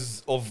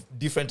because of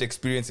different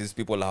experiences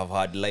people have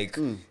had. Like,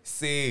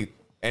 say,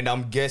 and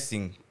I'm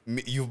guessing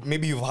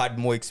maybe you've had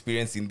more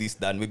experience in this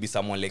than maybe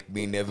someone like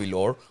me,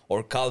 Neville,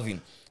 or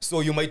Calvin.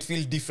 So you might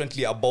feel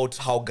differently about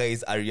how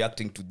guys are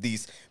reacting to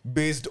this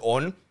based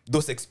on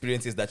those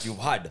experiences that you've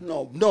had.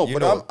 No, You but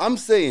know, I'm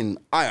saying,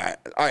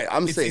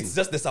 I'm saying. it's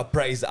just the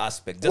surprise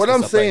aspect. Just What the I'm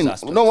surprise saying,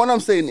 aspect. what I'm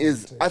saying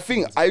is, I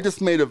think I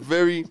just made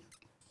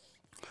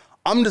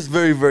I'm just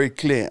very, very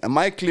clear. And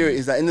my clear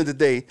is at the end of the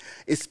day,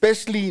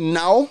 especially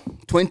now,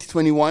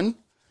 2021,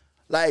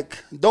 like,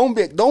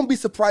 don't be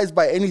surprised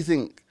by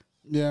anything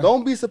Yeah.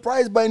 Don't be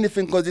surprised by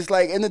anything because it's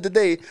like, end of the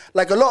day,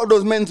 like a lot of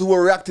those men who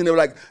were reacting, they were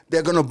like,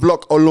 they're going to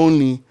block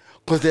Oloni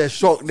because they're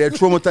shocked, they're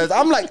traumatized.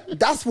 I'm like,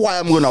 that's why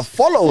I'm going to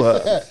follow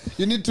her.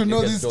 You need to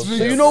know these don't tricks.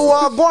 So you know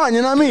what, go on,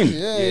 you know what I mean?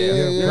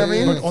 You know what I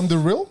mean? But on the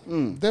real,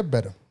 they're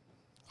better.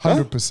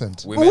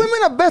 100%. But women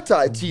are better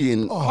at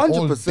cheating, Oh, all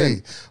 100%.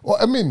 day. Well,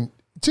 I mean,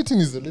 cheating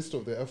is the list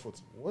of their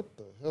efforts. What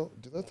the hell?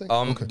 Did that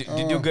thing?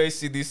 Did you guys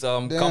see this?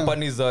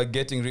 Companies are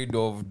getting rid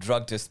of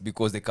drug tests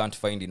because they can't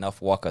find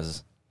enough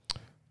workers.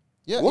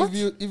 Yeah, What?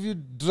 if you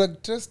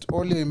drug test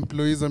all your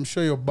employees, I'm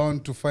sure you're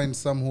bound to find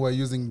some who are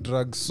using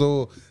drugs.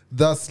 So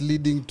thus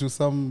leading to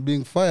some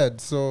being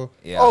fired. So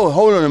Yeah. Oh,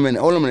 hold on a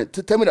minute.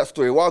 Tell me that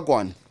story.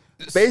 Wagwan.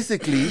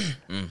 Basically,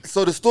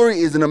 so the story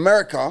is in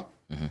America,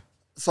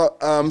 so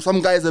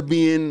some guys are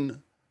being,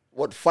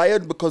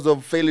 fired because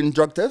of failing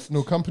drug tests?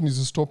 No, companies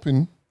are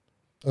stopping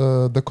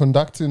the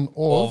conducting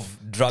of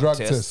drug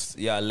tests.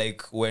 Yeah,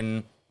 like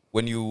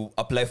when you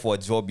apply for a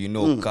job,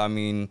 come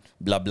in,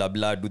 blah, blah,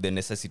 blah, do the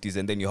necessities,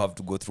 and then you have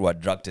to go through a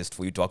drug test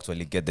for you to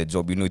actually get the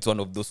job. It's one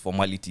of those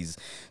formalities.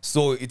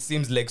 So it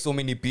seems like so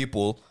many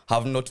people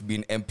have not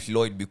been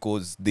employed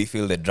because they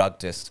failed the drug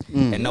test.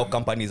 And now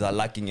companies are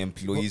lacking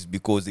employees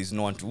because there's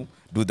no one to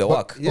do the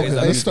work. yeah, Okay, Guys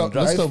are let's using drugs.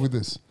 let's start with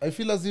this. I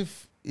feel as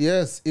if,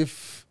 yes,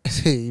 if...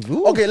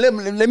 Okay, let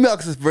me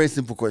ask this very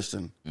simple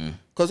question.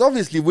 Because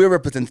obviously we're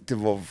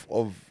representative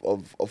of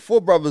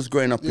four brothers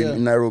growing up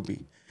in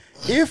Nairobi.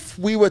 If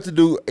we were to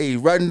do a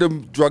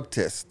random drug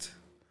test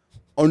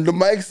on the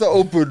mics are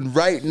open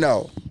right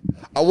now,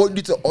 I want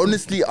you to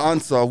honestly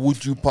answer,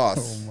 would you pass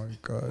Oh my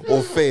God.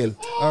 or fail?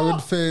 I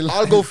would fail.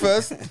 I'll go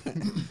first.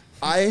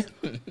 I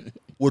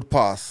would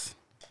pass.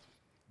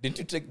 Didn't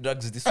you take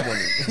drugs this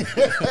morning?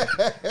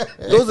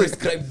 Those are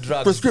Prescribed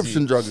drugs.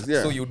 prescription drugs,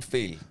 yeah. So you'd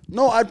fail.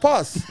 No, I'd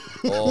pass.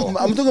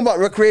 I'm talking about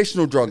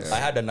recreational drugs. I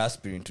had an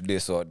aspirin today,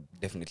 so I'd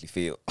definitely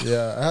fail.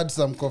 Yeah, I had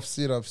some cough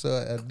syrup, so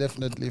I'd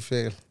definitely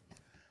fail.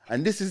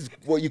 And this is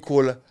what you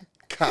call a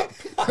cap.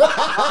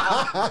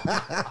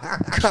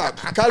 Cap.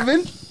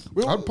 Calvin?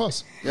 I'll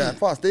pass. Yeah,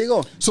 pass. There you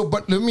go. So,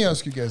 but let me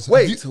ask you guys.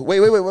 Wait.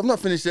 I'm not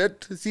finished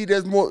yet. See,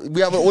 there's more.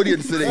 We have an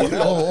audience today.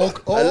 A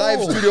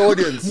live studio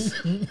audience.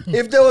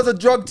 If there was a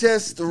drug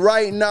test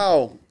right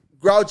now,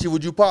 Grouchy,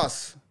 would you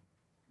pass?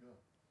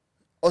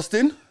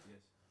 Austin?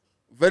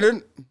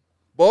 Vernon?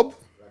 Bob?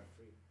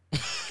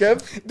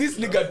 Kev? This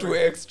nigga too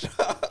extra.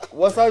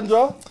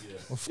 Wasandra?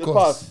 Of You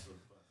course.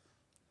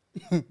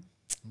 pass.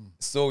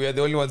 So we are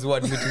the only ones who are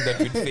admitting that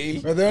we'd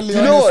fail. We're the only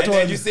You know honest what? And then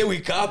ones. you say we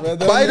cap. We're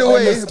the By only the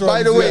way, honest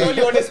by the ones, way, The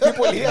only honest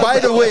people here. By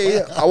the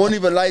way, I won't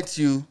even lie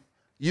to you.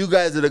 You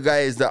guys are the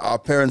guys that our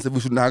parents said we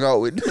shouldn't hang out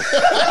with.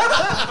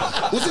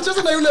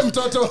 Usicheze na yule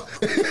mtoto.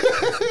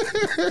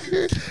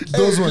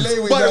 Those ones. Play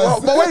with but, us.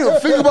 but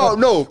wait, think about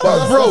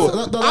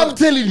bro. I'm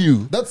telling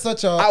you, That's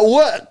such a... at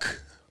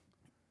work,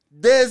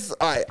 there's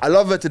I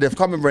love her to death.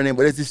 Can't remember her name,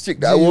 but there's this chick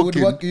that I you walk would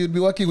in. you'd be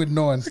working with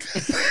no one.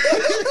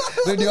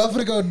 Radio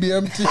Africa would be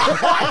empty.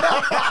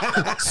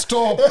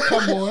 Stop.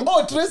 Come on.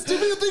 Oh, Trace TV,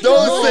 you think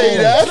Don't you're say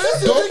no. that.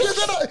 Trace, you think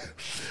you're gonna...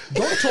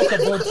 Don't talk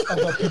about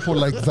other people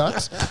like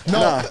that.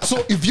 Now,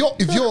 so if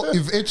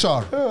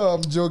HR,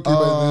 I'm joking. by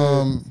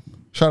the way.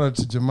 shout out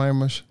to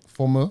Jemima,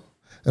 former,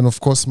 and of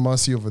course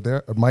Marcy over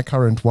there at my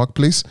current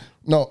workplace.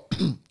 Now,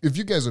 if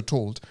you guys are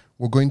told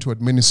we're going to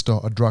administer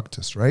a drug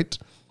test, right,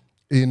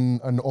 in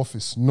an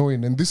office,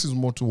 knowing, and this is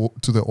more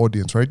to the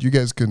audience, right? You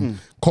guys can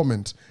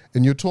comment,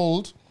 and you're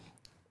told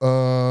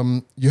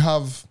you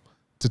have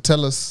to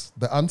tell us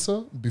the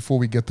answer before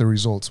we get the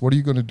results. What are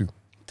you going to do?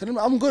 Tell them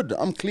I'm good.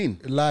 I'm clean.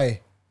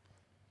 Lie.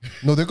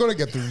 No, they're going to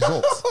get the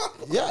results.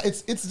 Yeah,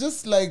 it's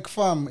just like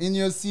fam in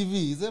your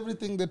CV. Is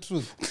everything the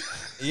truth?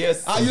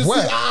 Yes.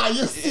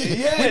 You see.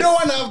 Yes. We don't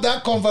want to have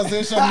that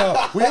conversation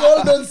now. We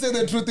all don't say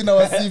the truth in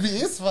our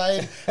CV. It's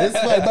fine.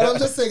 But I'm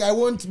just saying I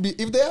won't be.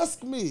 If they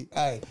ask me,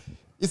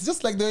 it's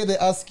just like the way they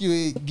ask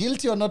you,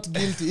 guilty or not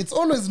guilty. It's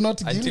always not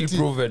guilty. Until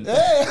proven.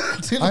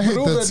 Until I hate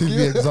proven that CV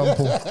guilty.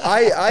 example.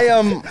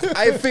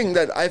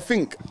 I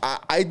think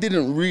I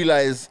didn't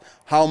realize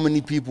how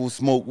many people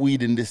smoke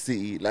weed in this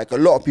city. Like a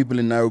lot of people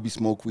in Nairobi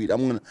smoke weed. I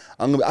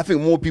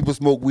think more people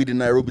smoke weed in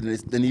Nairobi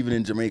than even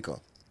in Jamaica.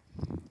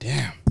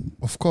 Damn.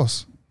 Of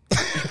course.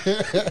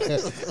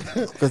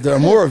 Because there are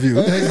more of you.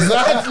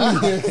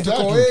 Exactly.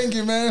 Tuko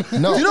wengi, man.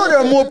 No. Do you know there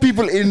are more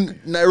people in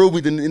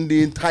Nairobi than in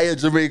the entire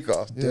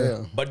Jamaica?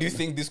 Yeah. But do you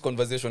think this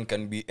conversation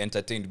can be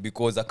entertained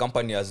because a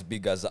company as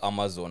big as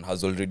Amazon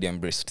has already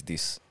embraced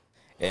this?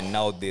 And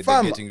now they're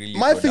Fam, getting really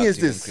my thing is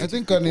productive and this. I creative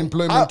think people.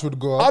 unemployment would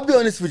go up. I'll be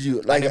honest with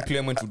you. Like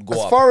Unemployment would go as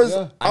up. far as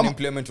Yeah.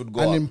 Unemployment would go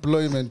up.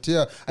 Unemployment,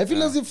 yeah. I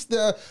feel as if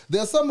there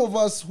are some of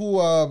us who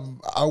are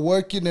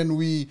working and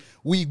we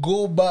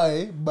go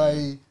by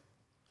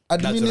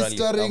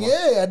administering,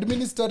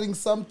 administering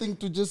something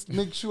to just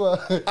make sure.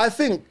 I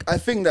think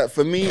that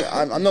for me,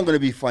 I'm not going to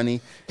be funny.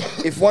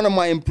 If one of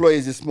my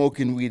employees is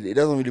smoking weed, it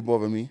doesn't really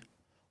bother me.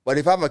 But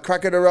if I have a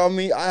crackhead around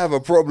me, I have a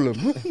problem.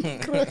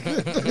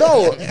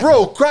 No,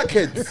 bro,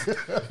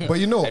 crackheads. But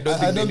you know, I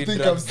don't think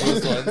think drugs, I've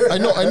those seen- ones. I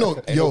know. I know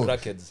Yo,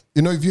 crackheads.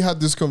 you know, if you had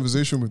this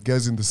conversation with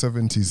guys in the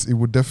 70s, it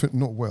would definitely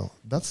not well.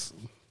 That's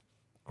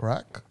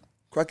crack.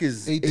 Crack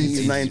is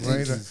 80s, 80s,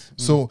 90s. Right.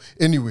 So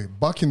anyway,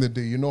 back in the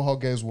day, you know how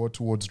guys were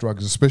towards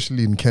drugs,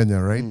 especially in Kenya,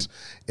 right?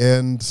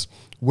 And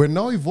we're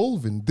now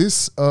evolving.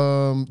 This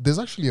there's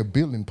actually a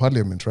bill in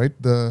Parliament, right?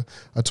 The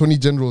Attorney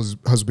General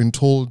has been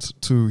told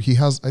to. He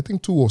has, I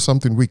think, 2 or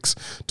something weeks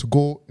to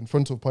go in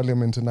front of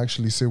Parliament and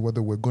actually say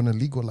whether we're going to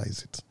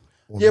legalize it.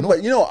 Or Yeah, not.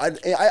 but you know, I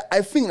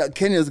think that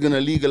Kenya is going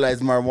to legalize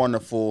marijuana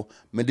for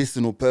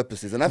medicinal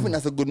purposes. And I think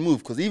that's a good move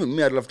because even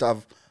me, I'd love to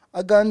have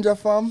a ganja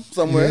farm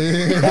somewhere.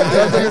 You know what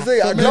I'm trying to say?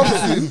 I'd love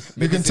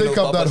to. you can take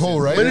up that hole,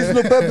 right?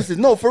 Medicinal purposes.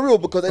 No, for real,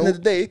 because at the end of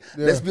the day,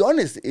 Yeah. let's be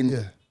honest, in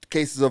Yeah.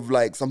 cases of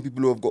like some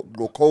people who have got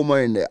glaucoma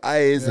in their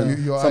eyes Your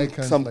and eye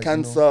can't, some like,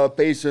 cancer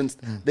patients,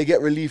 they get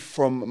relief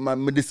from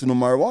medicinal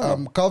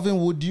marijuana. Calvin,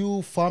 would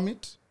you farm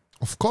it?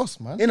 Of course,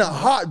 man. in a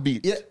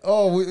heartbeat. Yeah.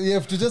 Oh, you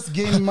have to just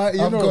gain my.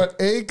 You I've know.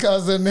 got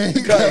acres and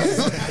acres.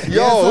 Yo,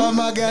 Yes, I'm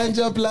a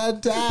ganja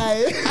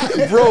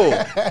planter. bro,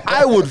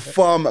 I would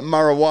farm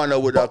marijuana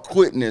with a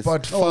quickness.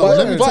 but fam, but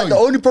let me tell the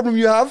you. only problem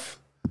you have,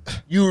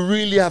 you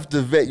really have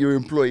to vet your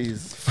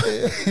employees.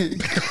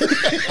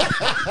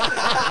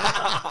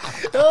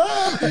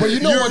 But you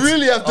know You what?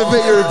 really have to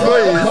vet your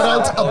employees.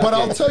 But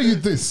I'll tell you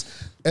this,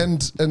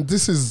 and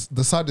this is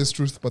the saddest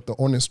truth, but the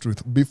honest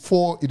truth.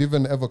 Before it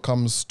even ever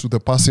comes to the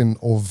passing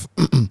of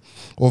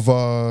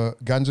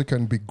ganja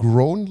can be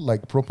grown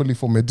like properly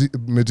for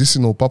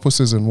medicinal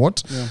purposes and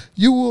what,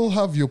 you will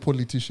have your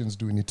politicians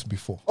doing it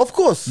before. Of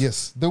course.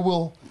 Yes, they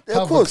will Yeah, of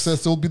have course.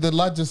 access. They'll be the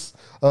largest,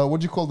 what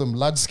do you call them,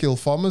 large-scale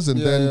farmers, and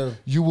then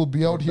you will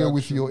be out here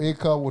with your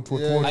acre, what.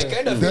 I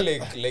kind of feel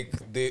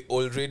like they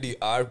already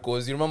are,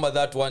 because you remember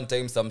that one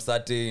time some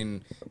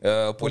certain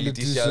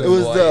politicians It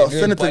was were the in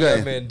senator guy.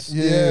 parliament.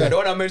 Yeah. I don't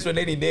want to mention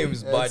any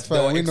names, but it's they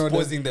fine. were We know them.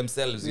 exposing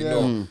themselves, you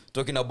know,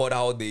 talking about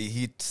how they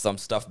hit some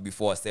stuff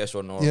before a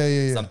session or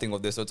something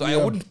of the sort. So I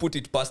wouldn't put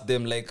it past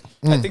them. Like,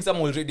 I think I'm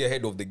already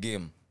ahead of the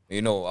game.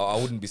 You know, I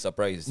wouldn't be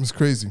surprised. It's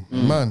crazy,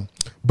 man.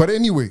 But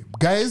anyway,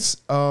 guys,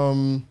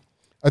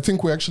 I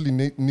think we actually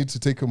need to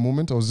take a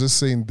moment. I was just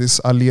saying this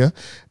earlier,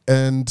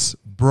 and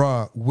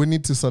bruh, we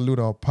need to salute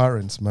our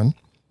parents, man.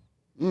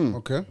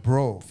 Okay.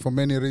 Bro, For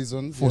many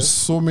reasons. for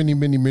so many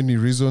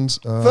reasons.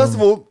 First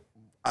of all,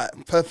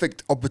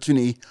 perfect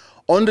opportunity.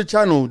 On the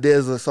channel,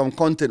 there's some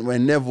content where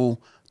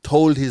Neville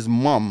told his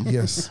mum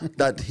Yes.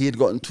 that he had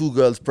gotten 2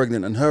 girls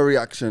pregnant, and her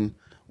reaction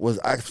was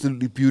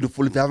absolutely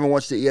beautiful. If you haven't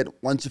watched it yet,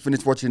 once you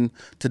finish watching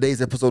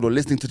today's episode or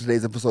listening to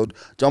today's episode,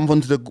 jump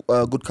onto the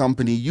Good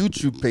Company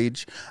YouTube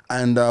page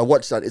and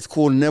watch that. It's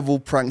called Neville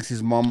Pranks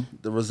His Mum.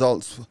 The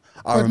results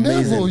are but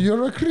amazing. Neville,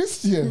 you're a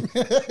Christian.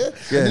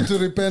 Yeah. Need to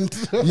repent.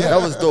 That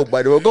was dope,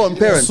 by the way. Go on,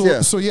 parents.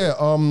 So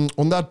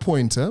on that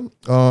point,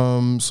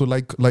 so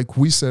like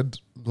we said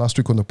last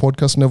week on the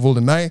podcast, Neville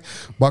and I,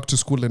 back to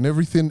school and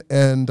everything,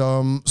 and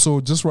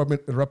so just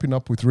wrapping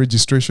up with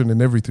registration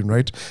and everything,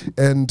 right?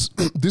 And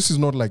this is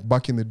not like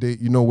back in the day,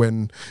 you know,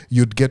 when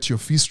you'd get your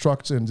fee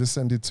structure and just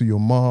send it to your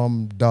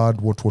mom, dad,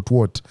 what,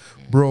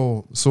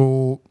 bro.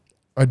 So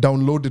I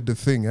downloaded the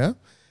thing,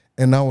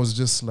 and I was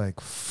just like,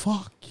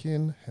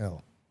 fucking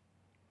hell.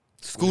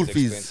 School It's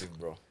fees. expensive,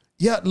 bro.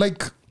 Yeah,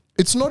 like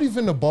it's not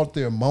even about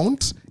the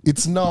amount.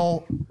 It's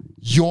now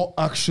you're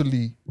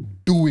actually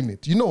doing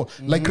it. You know,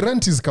 like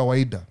rent is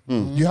kawaida.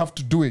 You have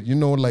to do it. You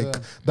know, like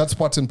that's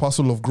part and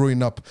parcel of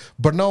growing up.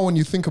 But now when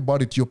you think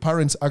about it, your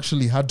parents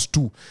actually had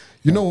to.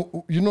 You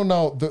know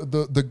now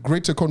the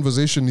greater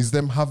conversation is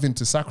them having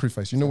to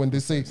sacrifice. You know, when they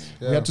say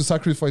we had to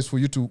sacrifice for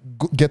you to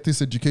get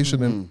this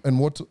education and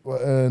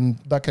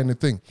that kind of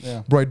thing.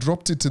 Yeah. Bro, I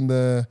dropped it in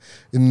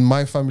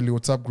my family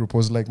WhatsApp group. I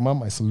was like,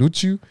 Mom, I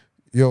salute you.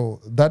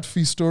 Yo, that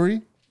fee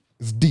story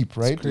is deep,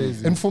 right?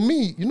 crazy. And for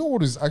me, you know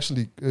what is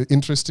actually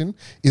interesting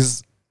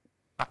is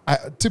I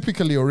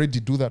typically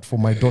already do that for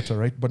my daughter,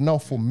 right? But now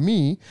for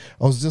me,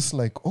 I was just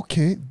like,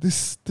 okay,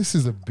 this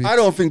is a bit. I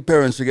don't think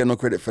parents should get no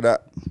credit for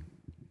that.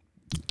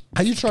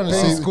 Are you trying to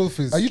Paying say school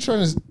fees. Are you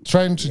trying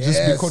to just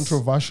be Yes.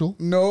 controversial?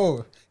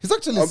 No. He's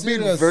actually I'm being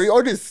serious. very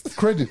honest.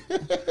 Credit.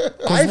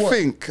 I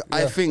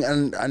think,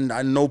 and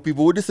I know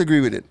people would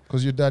disagree with it.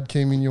 Because your dad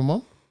came in your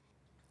mom?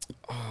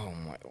 Oh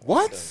my.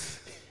 What?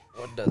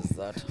 What does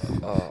that?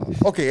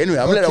 Okay, anyway,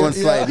 I'm gonna let that one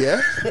slide,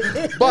 yeah?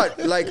 But,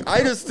 like,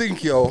 I just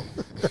think,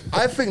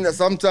 I think that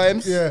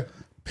sometimes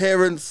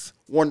parents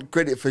want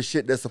credit for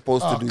shit they're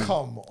supposed Oh, to do.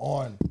 come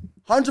on.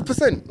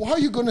 100%. How are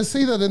you going to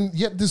say that and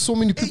yet there's so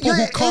many people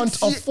who can't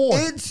afford?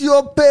 It's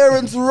your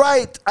parents'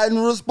 right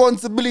and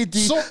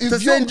responsibility to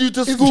send you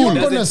to If school. you're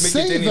Doesn't gonna make it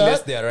say any less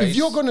that, their right. if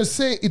you're gonna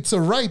say it's a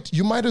right,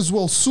 you might as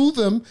well sue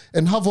them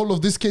and have all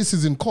of these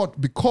cases in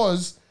court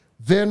because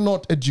they're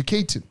not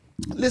educated.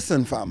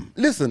 Listen, fam.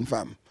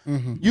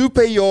 You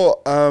pay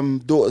your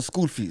daughter's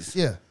school fees.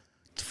 Yeah.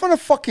 For a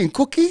fucking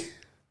cookie?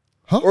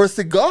 Huh? Or a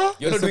cigar?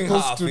 You're not doing her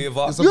a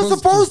favor. You're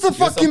supposed to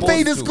fucking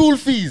pay the supposed to. school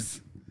fees.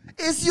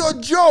 It's your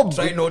job.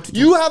 Try not to.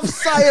 You have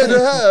sired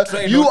her.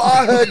 Try You not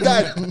are her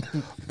dad.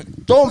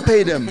 Don't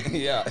pay them.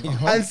 Yeah.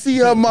 And see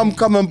her mom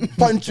come and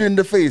punch you in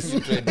the face.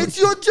 It's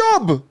your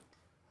job.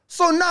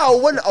 So now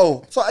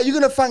so are you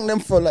gonna thank them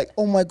for like,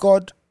 oh my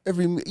God,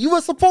 you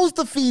were supposed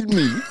to feed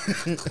me.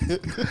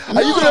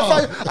 Are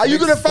you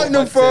gonna thank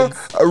them for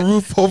a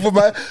roof over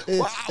my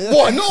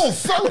what? No,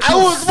 thank I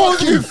you. was supposed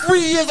to be 3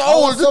 years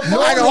old and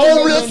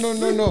homeless.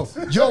 No.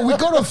 Yo, we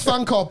gotta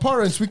thank our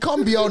parents. We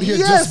can't be out here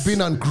just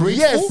being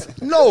ungrateful.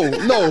 Yes, no.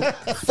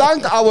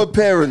 Thank our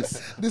parents.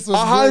 This was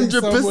going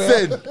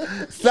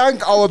 100%.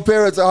 Thank our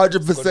parents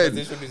Conversation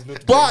is 100%.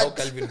 not clear how But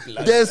Calvin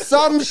planned. there's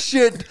some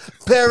shit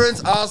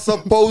parents are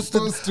supposed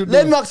to do.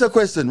 Let me ask you a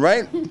question,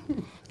 right?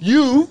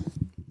 You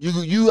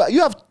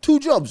have 2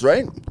 jobs,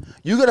 right?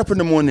 You get up in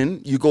the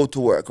morning, you go to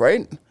work,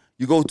 right?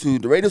 You go to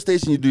the radio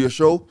station, you do your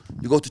show.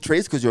 You go to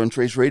Trace because you're on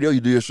Trace Radio, you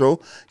do your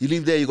show. You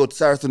leave there, you go to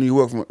Saracen, you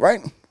work from it,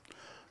 right?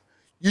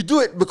 You do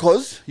it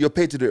because you're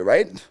paid to do it,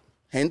 right?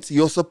 Hence,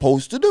 you're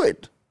supposed to do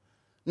it.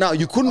 Now,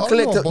 you couldn't I don't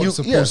collect know about you're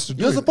supposed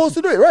supposed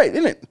to to do it, right?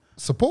 Isn't it?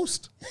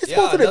 Supposed? You're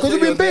supposed to do it because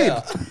you're being paid.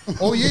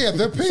 Oh yeah,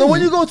 they're paying. So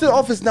when you go to the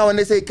office now and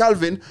they say,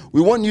 Calvin,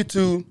 we want you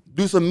to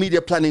do some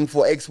media planning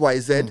for X, Y,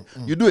 Z,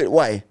 you do it.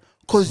 Why?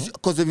 Because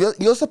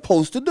you're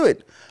supposed to do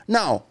it.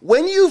 Now,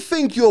 when you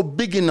think you're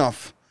big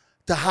enough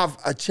to have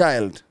a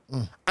child,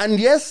 and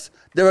yes,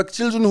 there are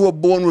children who are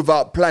born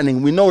without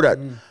planning. We know that.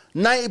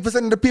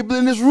 90% of the people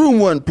in this room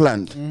weren't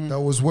planned. that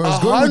was where I was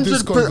going with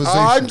this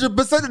conversation.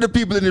 100% of the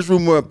people in this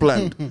room weren't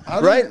planned.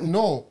 Right?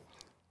 No.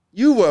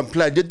 You weren't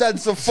planned. Your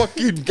dad's a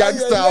fucking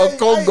gangster out of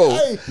Congo.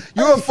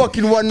 You're a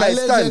fucking one night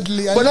stand.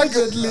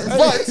 Allegedly.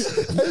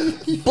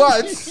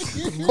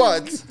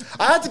 But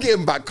I had to get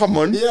him back. Come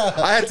on. Yeah.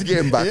 I had to get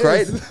him back,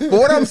 right? But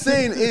what I'm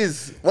saying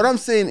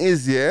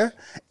is, yeah,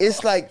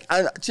 it's like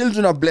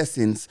children are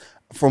blessings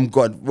from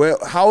God. Where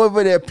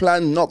however they're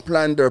planned, not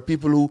planned, there are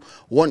people who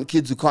want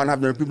kids who can't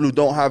have them, there are people who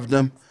don't have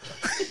them.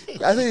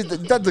 I think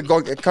that's a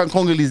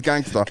Congolese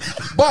gangster.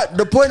 But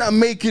the point I'm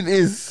making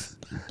is,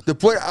 I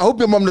hope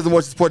your mom doesn't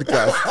watch this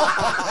podcast.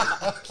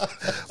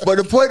 But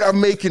the point I'm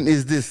making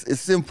is this.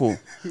 It's simple,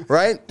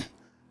 right?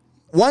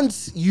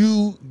 Once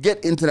you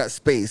get into that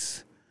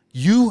space,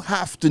 you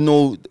have to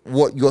know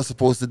what you're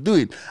supposed to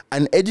do.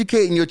 And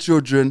educating your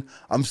children,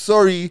 I'm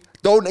sorry,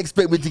 don't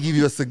expect me to give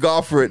you a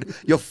cigar for it.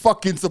 You're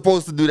fucking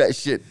supposed to do that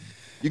shit.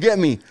 You get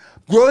me?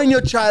 Growing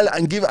your child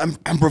and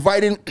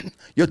providing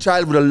your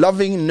child with a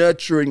loving,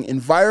 nurturing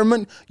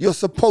environment, you're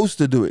supposed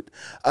to do it.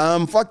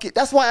 Fuck it.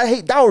 That's why I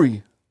hate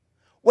dowry.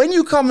 When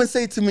you come and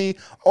say to me,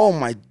 oh,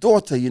 my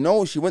daughter,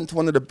 she went to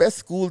one of the best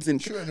schools in...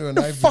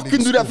 You fucking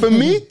do that for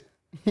me?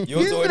 You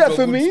didn't do that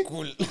for me. You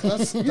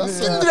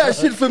didn't do that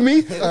shit for me.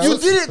 You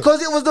did it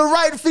because it was the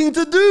right thing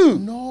to do.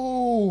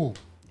 No.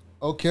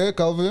 Okay,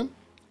 Calvin.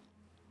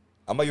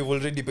 Ama, you've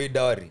already paid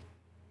dowry.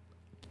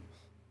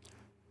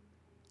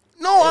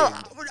 No,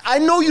 I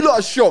know you lot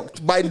are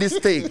shocked by this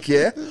take,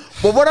 yeah?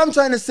 But what I'm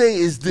trying to say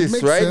is this,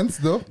 Makes right? sense,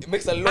 though. It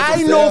makes a lot of I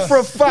sense. know for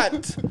a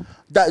fact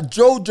that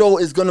Jojo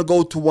is going to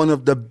go to one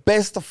of the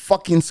best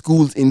fucking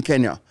schools in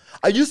Kenya.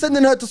 Are you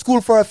sending her to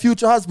school for her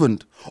future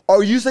husband? Or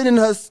are you sending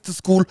her to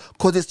school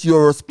because it's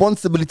your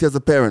responsibility as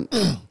a parent?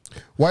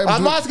 Why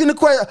I'm asking the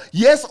question,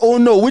 yes or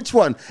no, which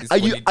one? Are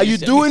you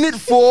doing it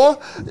for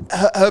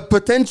her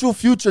potential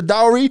future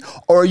dowry,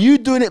 or are you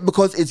doing it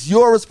because it's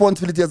your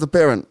responsibility as a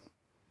parent?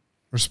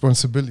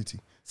 Responsibility.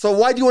 So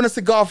why do you want a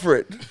cigar for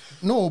it?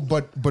 No,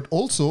 but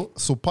also,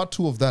 so part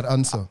 2 of that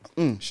answer,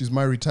 she's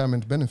my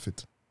retirement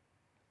benefit.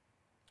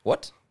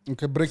 What?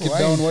 Okay, break So it I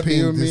down. ain't What do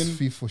you paying this mean?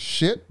 fee for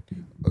shit.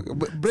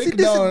 Break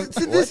down.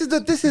 This is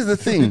the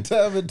thing.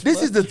 Retirement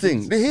This is the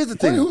thing. Here's the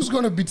Why, thing. who's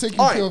gonna be taking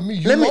All care right, of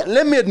me?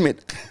 let me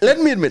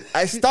admit.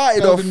 I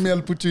started off. Calvin, me,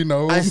 I'll put you in a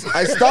home. I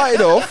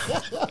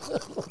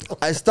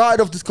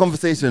started off this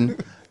conversation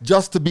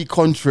just to be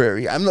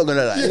contrary. I'm not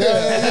gonna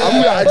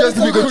lie. Just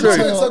to be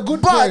contrary. It's a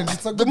good but point.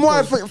 It's a good the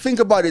more point. I think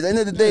about it, at the end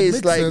of the day, it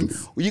it's makes like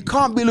sense. you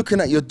can't be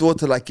looking at your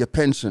daughter like your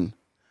pension.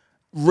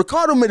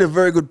 Ricardo made a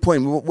very good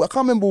point. I can't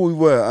remember where we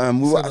were.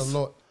 We were Said a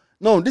lot.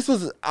 No, this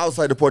was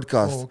outside the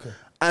podcast. Oh, okay.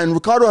 And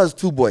Ricardo has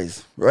 2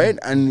 boys, right?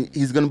 And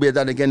he's going to be a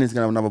dad again. He's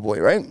going to have another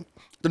boy, right?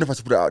 Don't know if I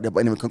should put it out there,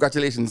 but anyway,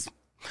 congratulations.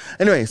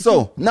 Anyway,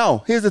 so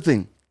now here's the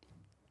thing.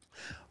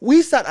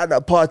 We sat at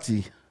that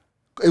party.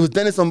 It was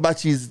Dennis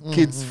Ombachi's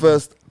kids'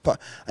 first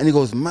party. And he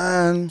goes,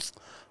 man,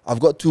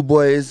 I've got 2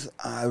 boys.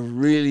 I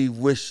really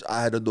wish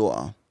I had a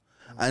daughter.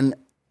 And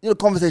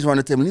conversation around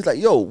the table. And he's like,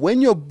 yo,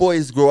 when your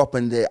boys grow up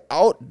and they're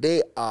out,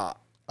 they are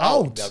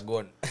out. They're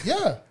gone.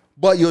 Yeah.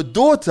 But your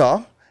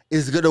daughter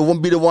is gonna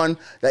be the one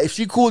that if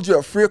she called you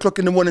at 3 o'clock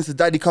in the morning and said,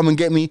 Daddy, come and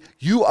get me,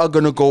 you are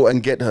gonna go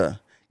and get her.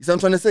 You see what I'm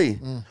trying to say?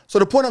 So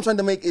the point I'm trying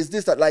to make is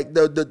this, that like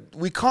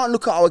we can't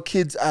look at our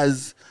kids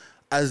as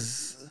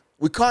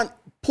we can't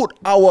put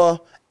our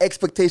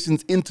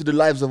expectations into the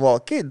lives of our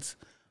kids.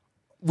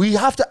 We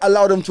have to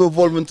allow them to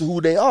evolve into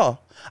who they are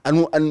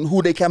and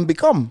who they can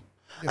become.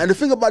 And the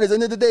thing about it is, at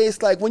the end of the day,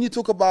 it's like when you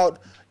talk about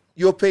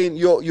you're paying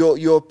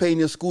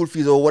your school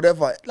fees or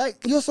whatever,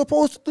 like you're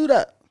supposed to do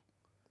that.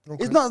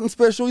 It's nothing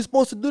special. You're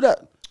supposed to do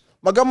that.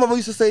 My grandmother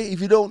used to say,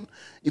 if you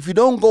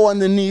don't go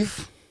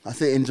underneath, I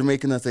say in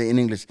Jamaican, I say in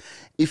English,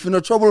 if you're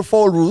in trouble,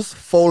 fowl roost,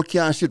 fowl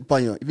can't shit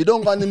on you. If you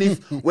don't go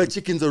underneath where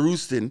chickens are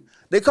roosting,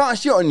 they can't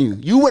shit on you.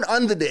 You went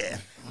under there.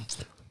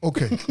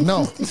 Okay,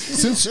 now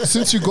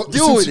since you got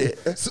Deal with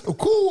it.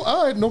 Cool,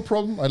 all right, no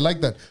problem. I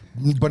like that.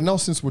 But now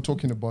since we're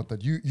talking about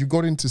that, you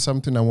got into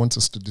something I want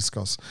us to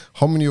discuss.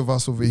 How many of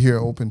us over here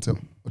are open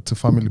to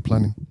family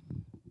planning?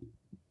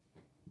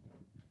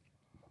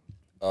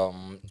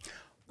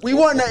 We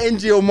want that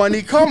NGO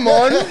money. Come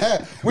on.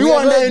 We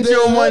want that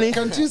NGO money.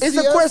 It's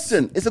a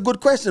question. It's a good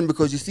question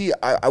because you see,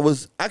 I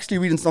was actually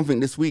reading something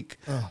this week,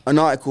 an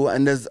article,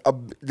 and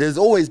there's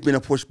always been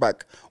a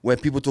pushback where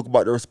people talk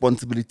about the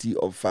responsibility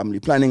of family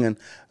planning, and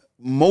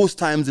most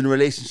times in a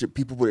relationship,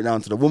 people put it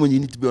down to the woman. You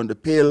need to be on the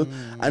pill,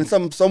 and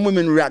some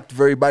women react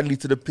very badly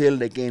to the pill.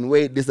 They gain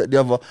weight, this, that, the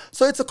other.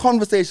 So it's a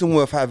conversation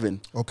worth having.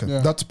 Okay,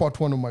 that's part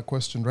one of my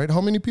question, right? How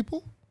many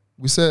people?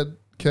 We said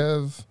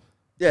Kev.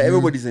 Yeah,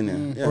 everybody's in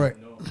there. Yeah. Right.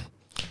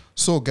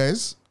 So,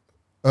 guys,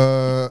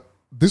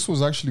 this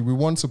was actually, we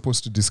weren't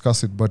supposed to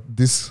discuss it, but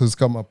this has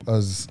come up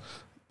as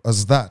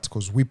that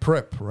because we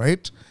prep,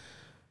 right?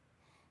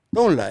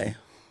 Don't lie.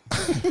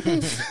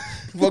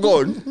 Well, go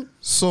on.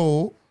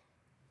 So,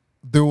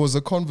 there was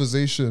a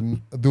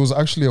conversation, there was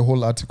actually a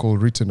whole article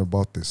written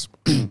about this.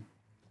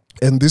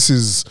 And this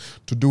is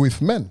to do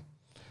with men.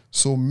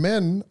 So,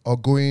 men are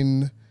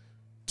going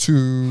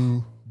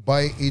to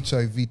buy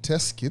HIV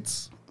test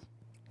kits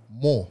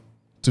more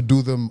to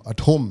do them at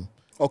home.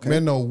 Okay.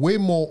 Men are way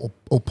more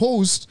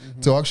opposed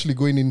to actually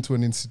going into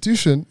an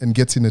institution and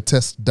getting a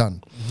test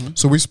done.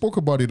 So we spoke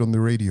about it on the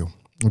radio,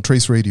 on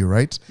Trace Radio,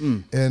 right?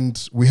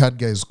 And we had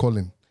guys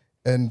calling.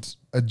 And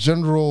a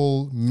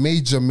general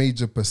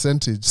major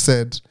percentage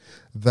said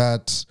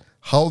that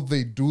how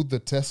they do the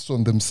test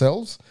on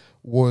themselves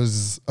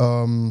was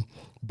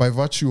by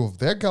virtue of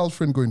their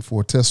girlfriend going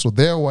for a test or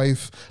their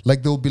wife,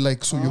 like they'll be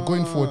like, so you're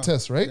going for a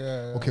test, right?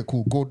 Okay,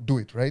 cool, go do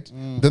it, right?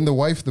 Then the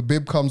wife, the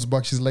babe comes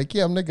back, she's like,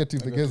 yeah, I'm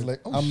negative. The guy's like,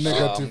 oh, I'm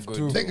negative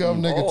too. Nigga, I'm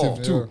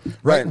negative too.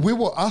 Right. We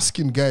were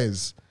asking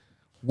guys,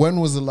 when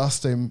was the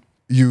last time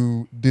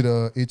you did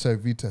a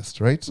HIV test,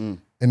 right?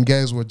 And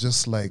guys were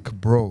just like,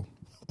 bro.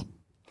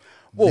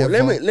 Well,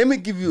 never, let me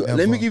give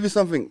you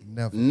something.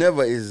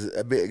 Never is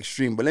a bit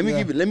extreme, but let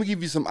me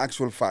give you some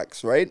actual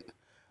facts, right?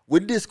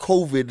 With this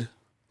COVID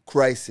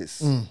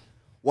crisis,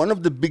 one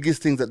of the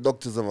biggest things that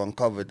doctors have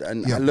uncovered,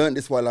 and I learned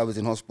this while I was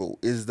in hospital,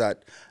 is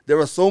that there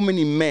are so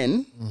many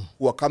men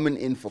who are coming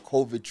in for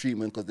COVID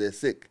treatment because they're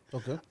sick.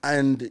 Okay.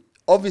 And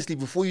obviously,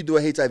 before you do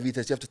a HIV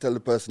test, you have to tell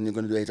the person you're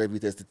going to do a HIV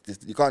test.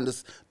 You can't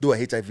just do a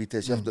HIV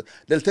test. You have to.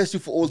 They'll test you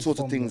for all sorts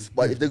of things,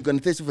 but if they're going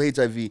to test you for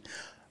HIV,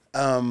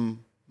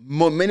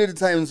 many of the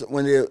times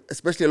when they,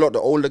 especially a lot of the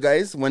older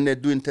guys, when they're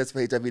doing tests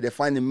for HIV, they're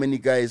finding many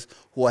guys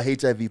who are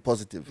HIV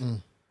positive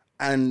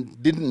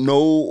and didn't know,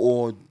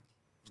 or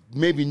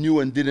maybe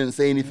knew and didn't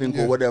say anything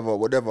or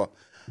whatever.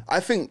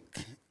 I think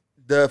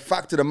the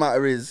fact of the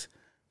matter is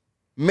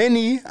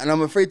many, and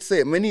I'm afraid to say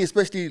it, many,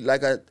 especially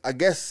like I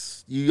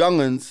guess you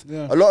young'uns,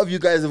 a lot of you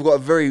guys have got a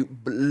very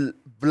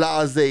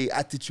blasé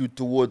attitude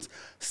towards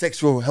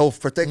sexual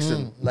health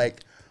protection.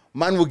 Like,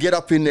 man will get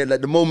up in there, like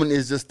the moment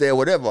is just there,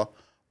 whatever.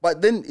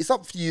 But then it's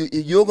up to you.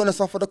 You're going to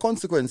suffer the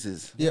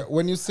consequences. Yeah,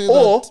 when you say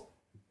or that,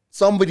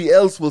 somebody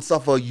else will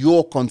suffer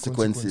your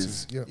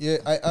consequences. yeah,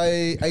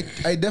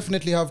 I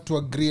definitely have to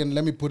agree, and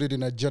let me put it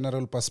in a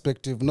general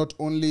perspective. Not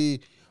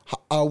only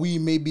are we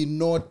maybe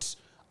not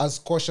as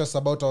cautious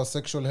about our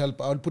sexual health,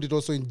 I'll put it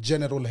also in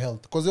general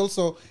health. Because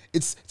also,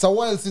 it's a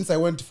while since I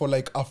went for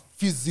like a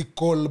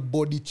physical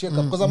body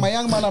checkup. Because I'm a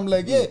young man, I'm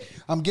like, yeah,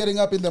 I'm getting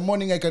up in the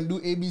morning, I can do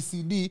A, B,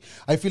 C, D.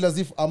 I feel as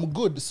if I'm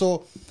good.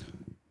 So,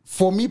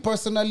 for me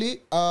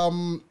personally,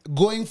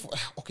 going for,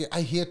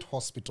 I hate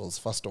hospitals,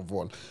 first of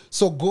all.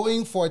 So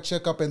going for a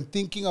checkup and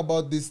thinking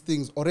about these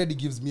things already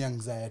gives me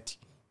anxiety.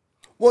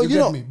 Well, you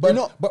get me?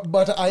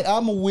 But I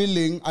am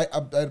willing,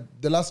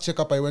 the last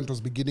checkup I went was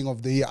beginning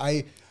of the year.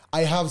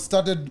 I have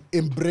started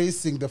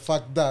embracing the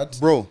fact that,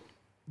 bro,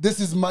 this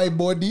is my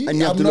body.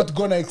 And I'm not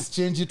going to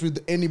exchange it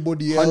with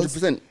anybody else.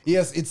 100%.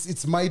 Yes,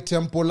 it's my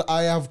temple.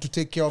 I have to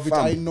take care of it.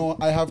 I know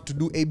I have to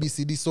do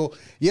ABCD. So,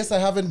 yes, I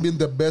haven't been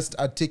the best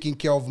at taking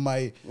care of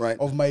my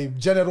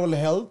general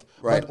health.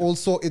 Right. But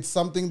also, it's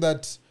something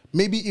that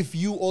maybe if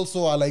you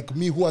also are like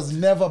me who has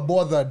never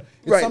bothered,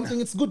 it's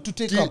something it's good to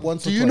take up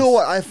once or twice. Do you know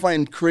what I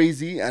find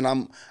crazy?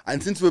 And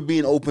since we're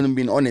being open and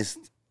being honest,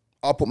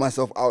 I'll put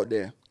myself out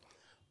there.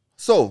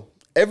 So,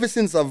 ever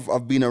since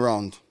I've been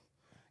around,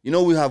 you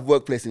know, we have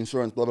workplace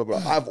insurance, blah, blah, blah.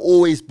 I've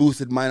always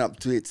boosted mine up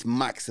to its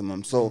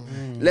maximum. So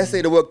let's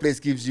say the workplace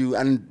gives you,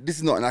 and this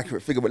is not an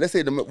accurate figure, but let's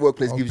say the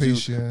workplace gives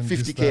you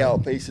 50K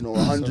outpatient or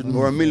 100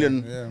 or a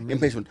million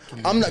inpatient.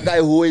 I'm that guy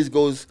who always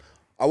goes,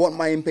 I want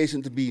my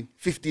inpatient to be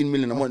 15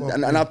 million.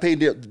 And I pay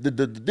the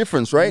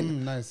difference, right?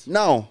 Nice.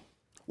 Now,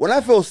 when I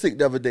fell sick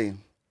the other day,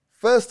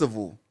 first of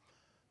all,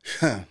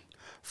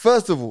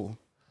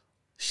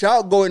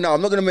 shout going out.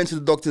 I'm not going to mention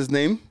the doctor's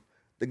name.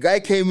 The guy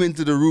came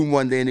into the room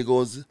one day and he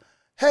goes,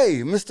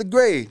 hey, Mr.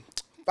 Gray,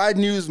 Bad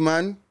news,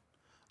 man.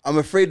 I'm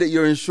afraid that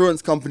your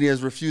insurance company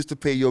has refused to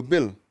pay your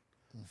bill.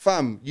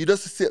 Fam, you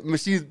just sit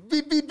machines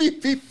beep beep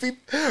beep beep beep.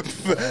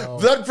 Wow.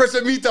 Blood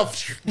pressure meter.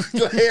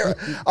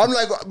 I'm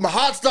like, my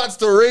heart starts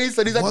to race,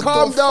 and he's like,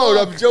 calm down.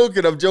 I'm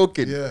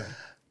joking. Yeah.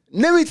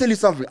 Let me tell you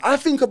something. I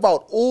think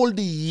about all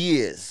the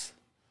years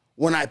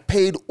when I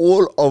paid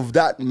all of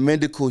that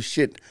medical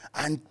shit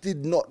and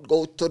did not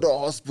go to the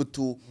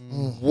hospital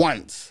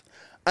once.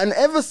 And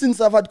ever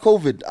since I've had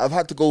COVID, I've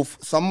had to go.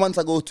 Some months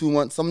I go 2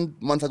 months. Some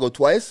months I go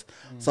twice.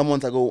 Some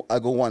months I go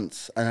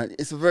once. And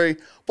it's a very.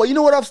 But you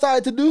know what I've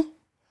started to do?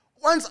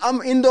 Once I'm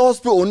in the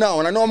hospital now,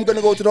 and I know I'm going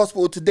to go to the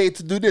hospital today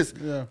to do this,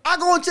 I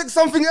go and check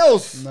something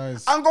else.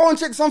 Nice. I'm going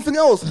to check something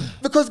else.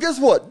 Because guess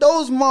what?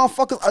 Those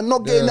motherfuckers are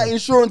not getting that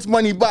insurance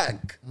money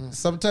back.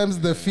 Sometimes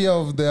the fear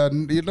of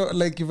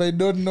like if I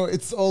don't know,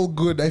 it's all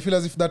good. I feel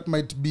as if that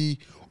might be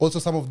also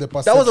some of the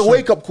perception. That was a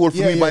wake-up call for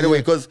me, by the way,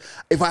 because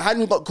if I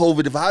hadn't got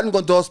COVID, if I hadn't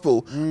gone to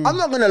hospital, I'm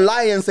not going to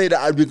lie and say that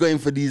I'd be going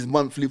for these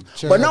monthly.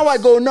 But now I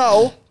go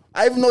now,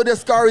 I even know their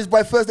scar is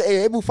by first,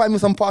 hey, able find me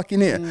some parking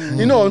here.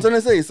 You know what I'm trying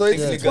to say? So I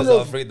think niggas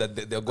are afraid that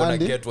they're going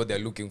to get what they're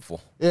looking for.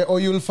 Yeah, or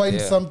you'll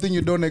find something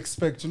you don't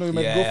expect. You know, you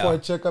might go for a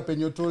checkup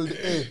and you're told,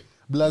 hey,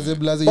 blase,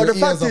 but your the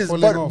fact is,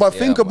 but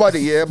think about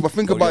it, but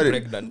think about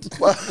it.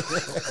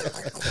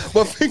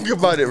 But think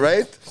about it,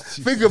 right?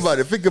 Think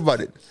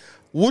about it.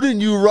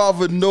 Wouldn't you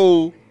rather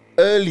know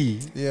early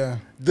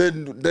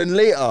than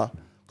later?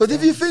 Because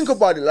if you think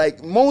about it,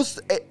 like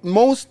most,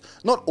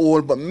 not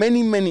all, but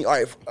many, all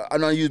right,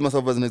 and I'll use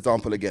myself as an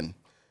example again.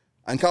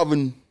 And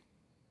Calvin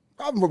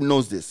probably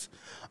knows this.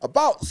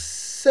 About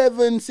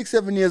 6,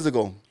 7 years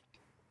ago,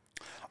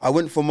 I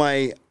went for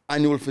my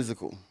annual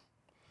physical.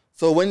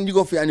 So when you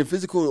go for your annual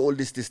physical, all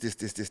this.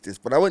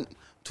 But I went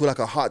to like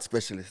a heart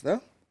specialist,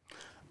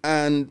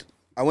 and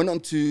I went on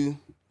to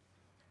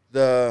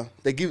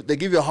they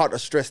give your heart a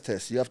stress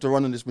test. You have to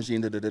run on this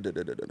machine.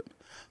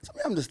 So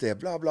I'm just there,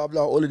 blah, blah,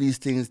 blah, all of these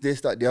things,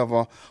 this, that, the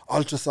other,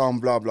 ultrasound,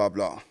 blah, blah,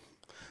 blah.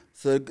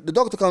 So the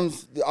doctor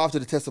comes after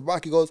the test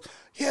back, he goes,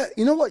 yeah,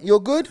 you know what,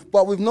 you're good,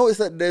 but we've noticed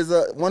that there's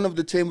one of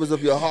the chambers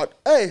of your heart.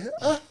 Hey,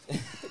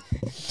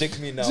 take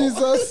me now.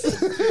 Jesus.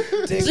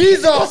 Take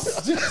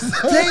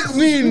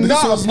me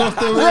now.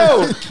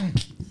 Bro.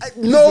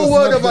 No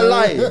word of a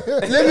lie.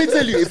 Let me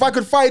tell you, if I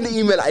could find the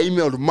email, I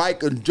emailed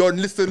Mike and John,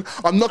 listen,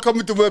 I'm not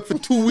coming to work for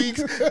 2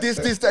 weeks, this,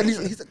 and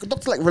he's like,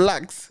 doctor, like,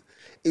 relax.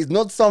 It's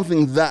not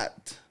something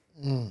that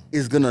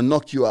is going to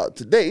knock you out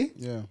today,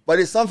 but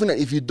it's something that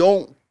if you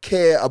don't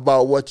care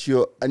about what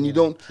you're, and you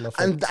don't,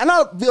 and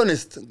I'll be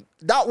honest,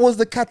 that was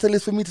the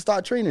catalyst for me to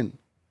start training.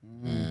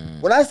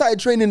 When I started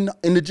training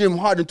in the gym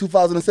hard in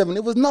 2007,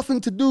 it was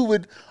nothing to do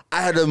with,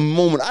 I had a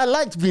moment, I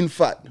liked being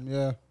fat.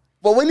 Yeah.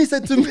 But when he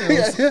said to me,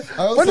 I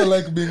also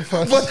like being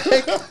fat.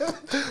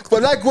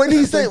 But like when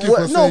he said,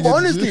 but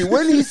honestly,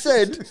 when he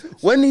said,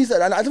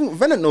 and I think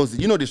Venom knows it.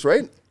 You know this,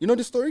 right? You know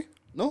this story?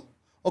 No?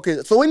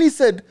 Okay. So when he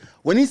said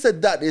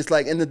that, it's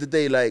like end of the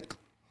day, like,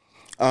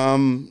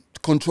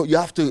 control.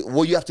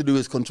 What you have to do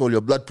is control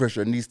your blood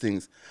pressure and these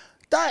things.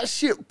 That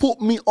shit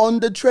put me on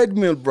the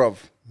treadmill, bruv.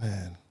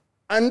 Man.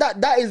 And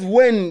that is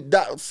when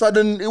that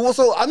sudden, it was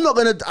so, I'm not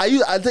gonna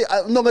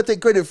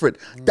take credit for it.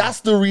 That's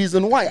the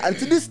reason why. And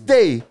to this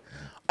day,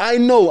 I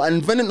know,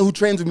 and Venant who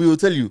trains with me will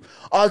tell you,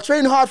 I'll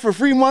train hard for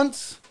 3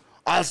 months,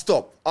 I'll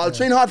stop. I'll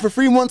train hard for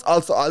 3 months,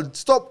 I'll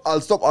stop,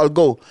 I'll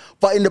go.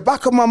 But in the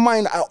back of my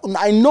mind,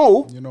 I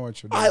know, you know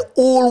what you're doing. I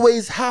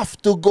always have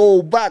to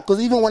go back.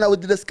 Because even when I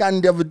did a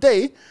scan the other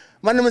day,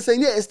 my name was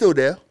saying, yeah, it's still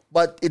there,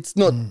 but it's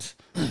not.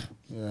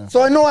 Yeah.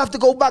 So I know I have to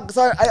go back.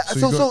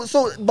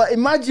 But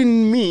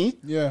imagine me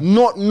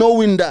not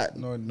knowing that.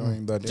 Not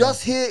knowing that.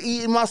 Just here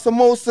eating my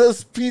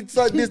samosas,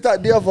 pizza, this,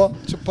 that, the other.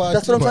 Chapati.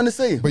 That's what I'm trying to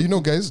say. But you know,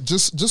 guys,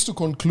 just to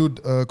conclude,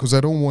 because I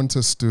don't want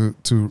us to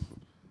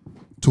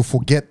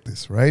forget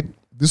this, right?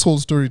 This whole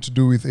story to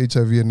do with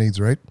HIV and AIDS,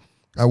 right?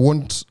 I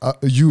want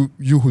you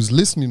who's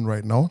listening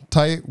right now,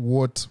 tie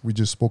what we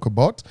just spoke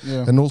about,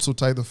 and also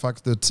tie the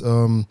fact that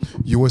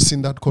you were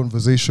in that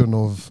conversation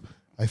of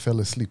I fell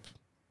asleep.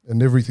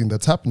 And everything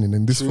that's happening,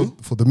 and this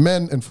for the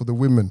men and for the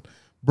women,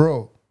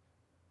 bro.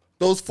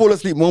 Those fall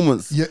asleep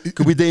moments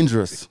could be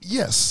dangerous.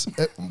 Yes.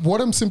 What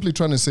I'm simply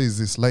trying to say is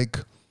this: like,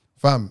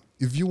 fam,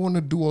 if you want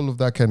to do all of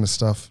that kind of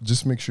stuff,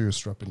 just make sure you're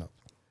strapping up.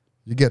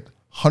 You get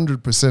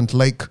 100%.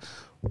 Like,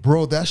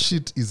 bro, that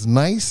shit is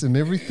nice and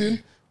everything,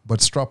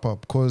 but strap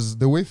up, because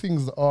the way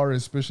things are,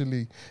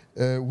 especially,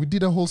 we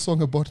did a whole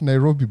song about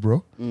Nairobi,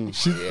 bro.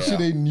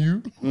 Shit ain't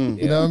new.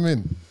 You know what I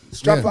mean?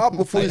 Strap up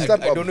before you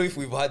step up. I don't know if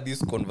we've had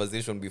this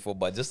conversation before,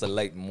 but just a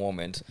light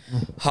moment.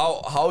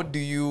 How do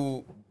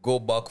you go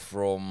back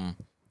from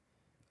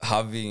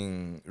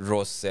having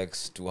raw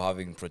sex to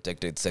having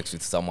protected sex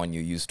with someone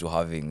you're used to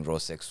having raw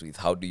sex with?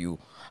 How do you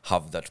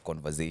have that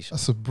conversation?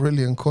 That's a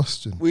brilliant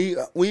question.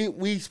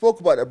 We spoke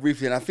about that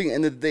briefly, and I think at the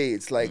end of the day,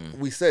 it's like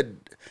we said,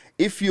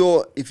 if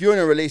you're in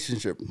a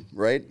relationship,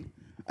 right,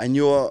 and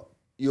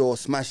you're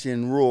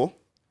smashing raw,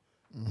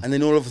 and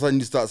then all of a sudden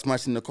you start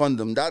smashing the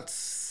condom,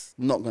 that's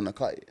not gonna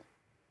cut it.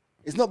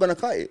 It's not gonna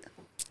cut it.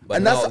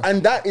 But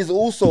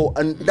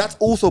that's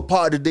also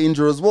part of the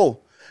danger as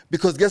well.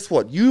 Because guess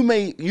what? You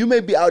may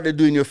be out there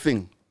doing your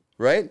thing,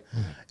 right?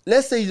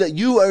 Let's say that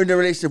you are in a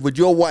relationship with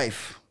your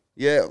wife,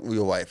 your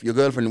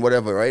girlfriend,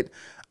 whatever, right?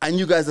 And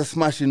you guys are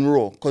smashing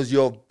raw because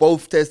you're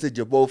both tested,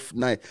 you're both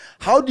nice.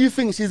 How do you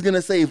think she's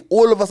gonna say if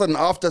all of a sudden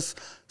after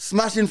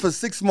smashing for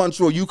 6 months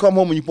raw, you come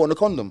home and you put on a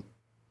condom?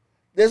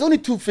 There's only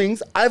two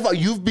things: either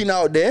you've been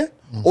out there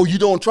or you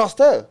don't trust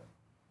her.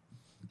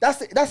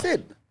 That's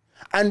it.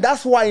 And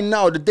that's why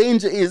now the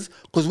danger is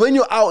because when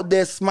you're out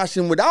there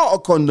smashing without a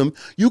condom,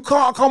 you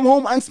can't come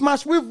home and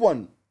smash with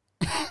one.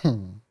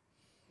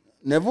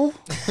 Neville?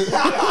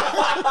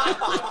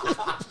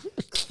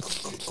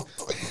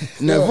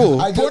 Neville?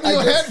 Put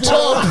your head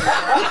top.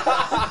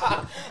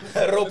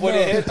 Rope on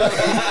the head.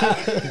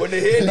 On the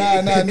head.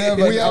 Nah,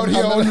 never. We out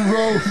here on the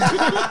road.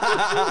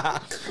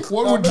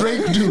 What would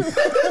Drake do?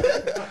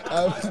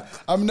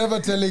 I'm never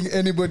telling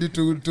anybody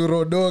to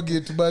raw dog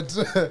it,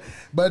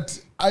 but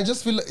I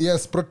just feel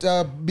yes,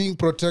 being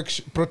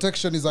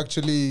protection is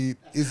actually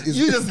is.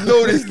 You just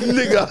know this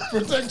nigga.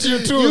 Protect you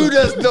too. You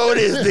just know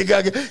this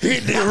nigga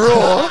hit the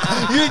raw.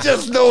 You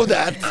just know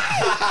that.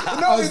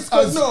 No, it's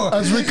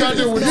as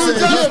Ricardo would say. You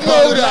just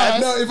know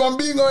that. No, if I'm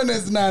being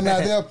honest,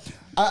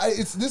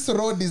 it's this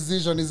raw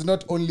decision is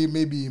not only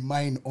maybe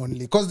mine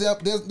only, because there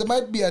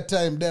might be a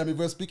time, damn, if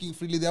we're speaking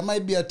freely, there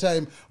might be a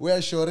time where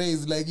Shore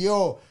is like,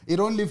 yo, it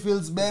only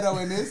feels better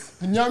when it's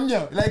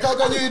Nyam. like, how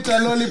can you eat a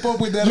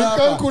lollipop with the You wrapper?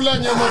 can't kula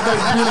nyama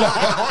bagula.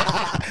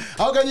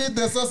 How can you eat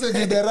the sausage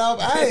with the wrap?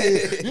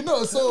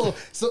 So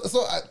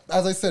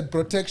as I said,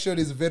 protection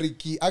is very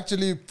key.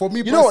 Actually, for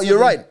me, You know what? You're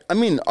right. I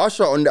mean,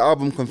 Usher on the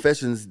album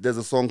Confessions, there's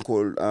a song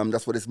called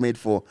 "That's What It's Made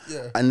For,"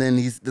 and then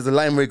there's a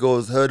line where he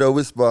goes, "Heard her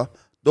whisper,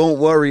 don't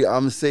worry,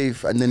 I'm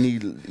safe," and then you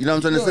know what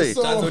I'm trying to say.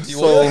 That's what he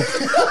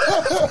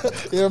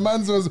was. Yeah,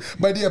 man's was,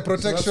 but yeah,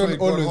 protection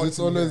always. It's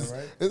always.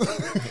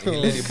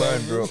 Let it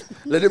burn, bro.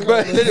 Let it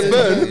burn. Let it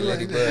burn.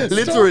 Let it burn.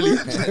 Literally.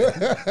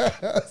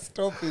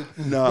 Stop it.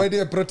 Nah. But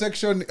yeah,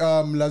 protection,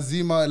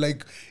 lazima.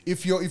 Like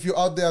if you're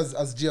out there,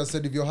 as Gia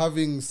said, if you're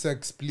having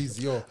sex, please,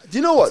 Do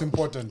you know what? It's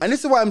important. And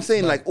this is why I'm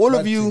saying, like, all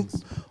of you,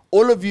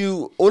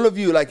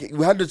 like,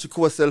 we had the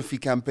Chukua selfie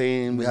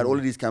campaign, we had all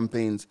of these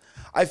campaigns.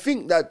 I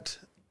think that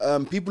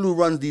people who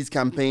run these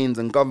campaigns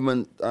and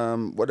government,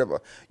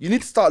 whatever, you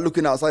need to start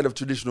looking outside of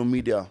traditional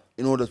media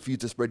in order for you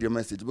to spread your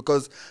message,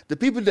 because the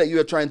people that you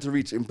are trying to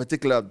reach in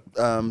particular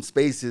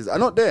spaces are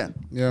not there.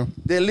 Yeah.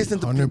 They listen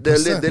to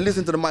 100%. they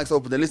listen to the Mics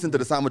Open, they listen to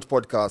the Sandwich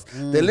Podcast,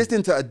 they're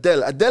listening to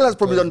Adele. Adele has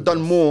probably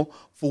done more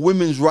for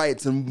women's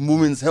rights and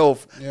women's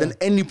health than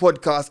any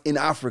podcast in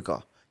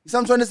Africa. You see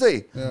what I'm trying to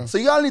say? Yeah. So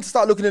y'all need to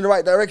start looking in the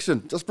right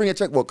direction. Just bring a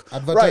checkbook.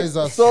 Advertise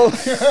right. us. So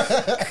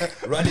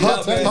Run it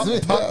up,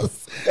 man.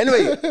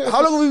 anyway,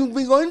 how long have we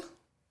been going?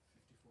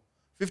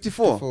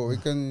 54. So we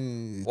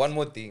can One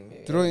more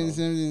thing. throw in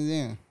something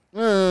there.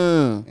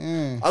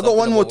 I got Something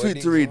one more about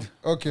tweet to weddings,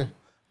 read. Okay.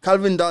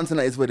 Calvin dancing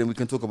at his wedding. We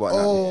can talk about that.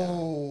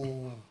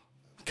 Oh.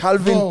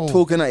 Calvin No.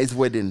 talking at his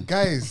wedding.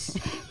 Guys,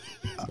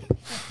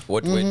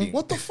 What wedding?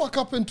 what the fuck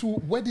happened to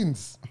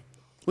weddings?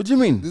 What do you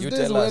mean? This You day's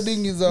tell us.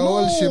 wedding is a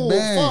whole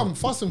shebang. fam,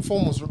 first and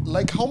foremost,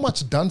 like how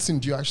much dancing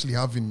do you actually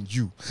have in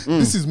you?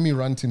 This is me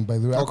ranting, by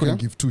the way. I couldn't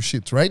give two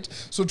shits, right?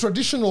 So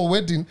traditional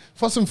wedding,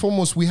 first and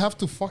foremost, we have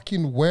to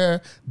fucking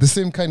wear the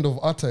same kind of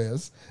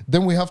attires.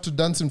 Then we have to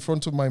dance in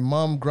front of my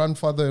mom,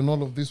 grandfather, and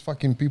all of these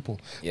fucking people.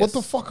 Yes. What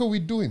the fuck are we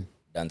doing?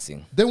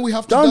 Dancing. Then we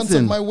have to dance at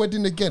Dancing. my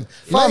wedding again.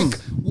 Fam.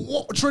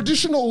 Like,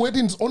 traditional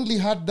weddings only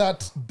had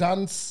that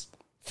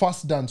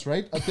fast dance,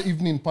 right? At the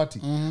evening party.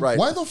 Right.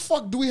 Why the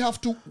fuck do we have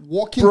to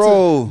walk into,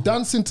 Bro.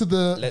 dance into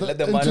the, Let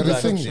the man into the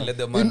run, thing, actually. Let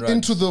the man run.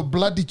 into the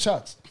bloody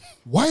church?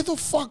 Why the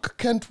fuck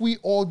can't we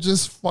all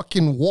just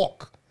fucking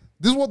walk?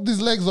 This is what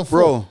these legs are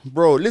for.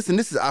 Bro, listen,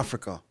 this is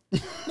Africa.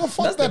 No,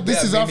 fuck That's that. the This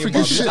bare is minimum.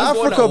 African Just shit. wanna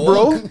Africa,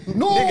 bro. walk.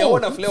 No, Nigga, I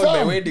want to play on my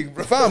fam. wedding,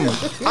 bro. Fam,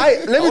 let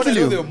I me want tell to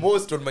do the you.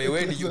 most on my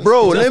wedding. You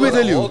Bro, just let me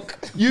wanna tell you. walk.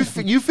 You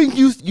think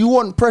you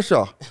want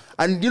pressure.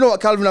 And you know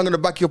what, Calvin, I'm going to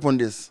back you up on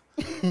this.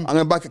 I'm going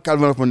to back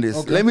Calvin up on this.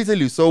 Okay. Let me tell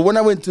you. So when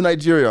I went to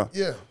Nigeria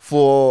Yeah.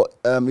 for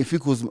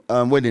Ifiku's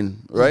wedding,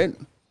 right?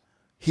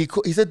 He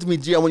said to me,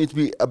 G, I want you to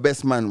be a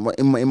best man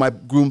in my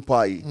groom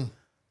party.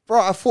 Bro,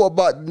 I thought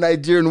about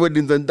Nigerian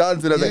weddings and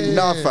dancing. I was like,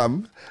 nah,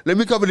 fam. Let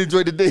me come and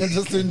enjoy the day.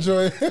 Just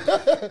enjoy.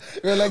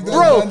 We're like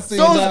Bro, dancing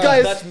those now.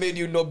 guys- That made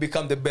you not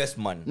become the best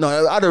man. No,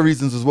 other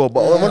reasons as well.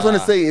 But what I'm trying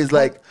to say is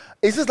like,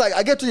 it's just like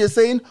I get what you're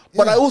saying,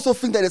 but I also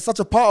think that it's such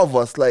a part of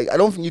us. Like I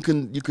don't think you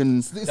can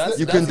That's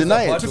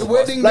deny a it. part To the of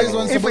wedding us. Like days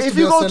was if supposed to you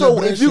be a go to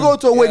celebration.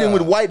 a wedding Yeah.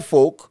 with white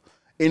folk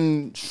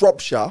in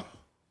Shropshire,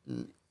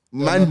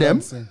 man them.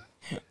 dancing.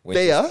 Wait,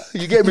 There,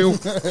 you get me,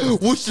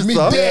 Worcester. Me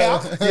there.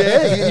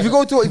 Yeah. If you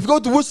go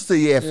to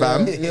Worcester,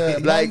 fam.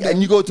 Like,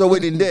 and you go to a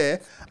wedding there,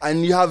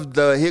 and you have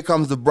here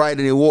comes the bride,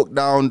 and you walk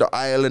down the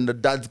aisle, and the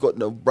dad's got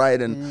the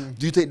bride, and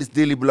do you take this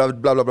dearly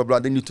beloved, blah blah blah blah.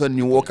 Then you turn and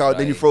you walk out,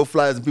 then you throw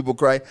flyers, and people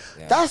cry.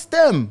 Yeah. That's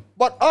them.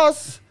 But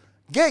us,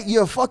 Get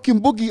your fucking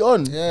boogie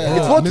on. Yeah.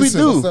 It's what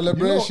Listen, we do.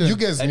 Celebration. You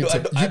guys need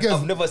to. You guys.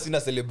 I've never seen a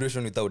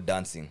celebration without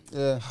dancing.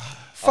 Yeah.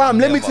 Fam,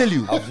 let me Never. tell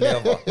you. I've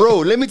never. Bro,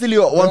 let me tell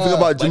you one thing about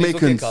But it's okay,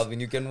 Jamaicans. Calvin.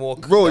 You can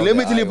walk. Bro, down let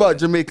me the tell you aisle. about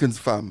Jamaicans,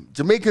 fam.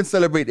 Jamaicans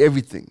celebrate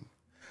everything.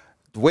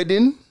 The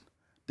wedding,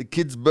 the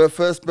kid's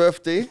first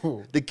birthday,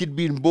 the kid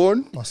being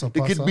born, Pasa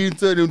the kid pasa. being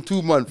turned in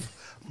 2 months.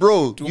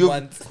 Bro, 2 you,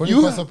 months. When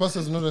pasa pasa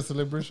is not a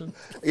celebration.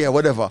 yeah,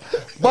 whatever.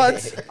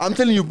 But I'm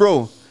telling you,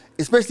 bro,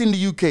 especially in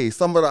the UK,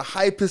 some of the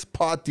hypest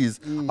parties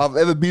I've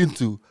ever been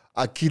to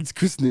are kids'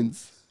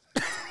 christenings.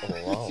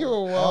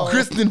 Yo, wow.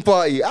 Christening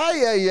party. Lit.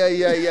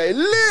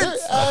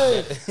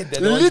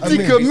 They're the ones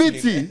Litty who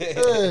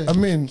committee. I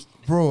mean,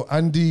 bro,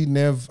 Andy,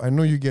 Nev, I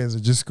know you guys are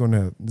just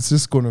gonna. It's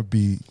just gonna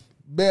be.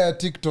 Bare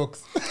TikToks.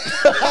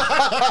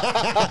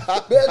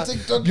 Bare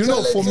TikTok. You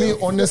know, for me,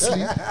 challenges.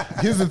 honestly,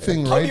 here's the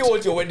thing, How do right? you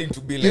want your wedding to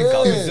be like, Yeah.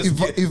 Calvin? If-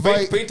 Just if-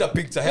 if paint a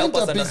picture. Help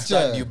Paint us a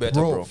understand picture. you better,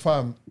 bro.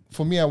 Fam,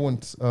 for me, I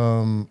want You're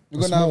a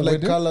gonna small have like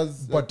wedding,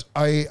 colors. but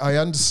I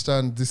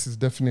understand this is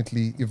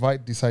definitely, if I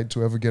decide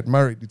to ever get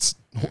married, it's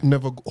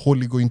never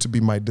wholly going to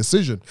be my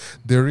decision.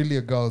 They're really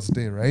a girl's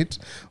day, right?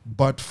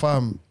 But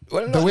fam,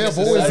 Well, the not way I've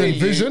always necessarily.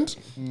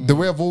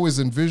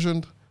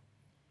 envisioned,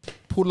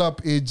 pull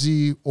up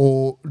AG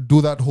or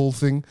do that whole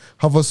thing,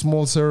 have a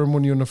small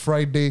ceremony on a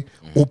Friday,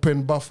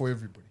 open bar for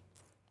everybody.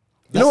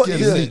 You know what? That's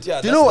You it,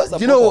 yeah, do you know that's what? a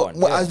Do you know proper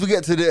what? one, yeah. As we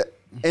get to the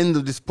end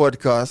of this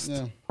podcast,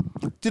 Yeah.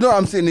 do you know what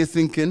I'm sitting here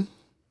thinking?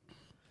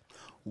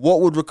 What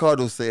would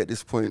Ricardo say at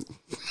this point?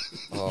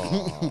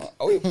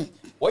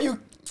 Why you?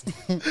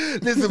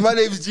 Listen, my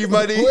name's G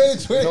Money.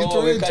 Wait.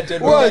 No, we can't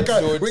end Wait, on we that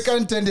can't- note. we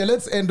can't end here.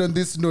 Let's end on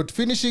this note.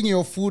 Finishing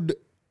your food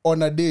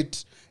on a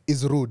date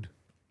is rude.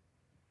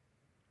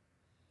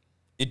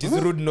 It is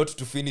rude not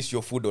to finish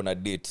your food on a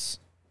date.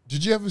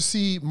 Did you ever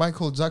see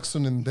Michael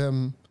Jackson and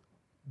them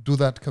do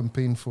that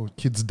campaign for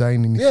kids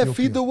dying in Yeah, Ethiopia?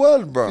 feed the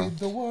world, bro.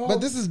 But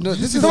this is not.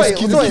 This is No, a wait,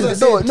 skinny no,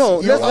 kid. no.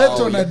 You're Let's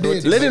out on a you date.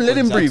 brought Let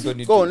him Michael breathe.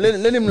 Jackson Go on, into-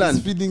 let him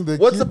land. feeding the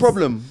What's the kids.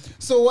 problem?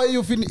 So why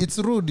you It's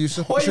rude. You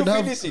should, Why should you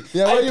have. finishing?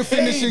 Yeah, why I are you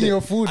finishing paid. your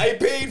food? I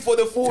paid for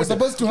the food. You're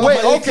supposed to have Wait,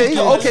 an okay,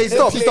 etiquette. okay,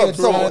 stop. Etiquette,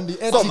 Randy,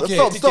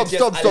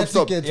 etiquette.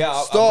 Stop. Yeah,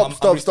 I'm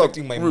Stop.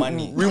 respecting my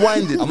money.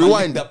 Rewind it. I'm gonna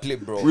Rewind. leave that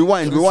plate, bro.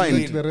 Rewind.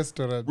 Respect the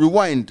restaurant.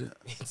 Rewind.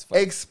 It's fine.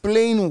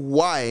 Explain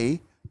why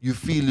you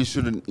feel you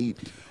shouldn't eat.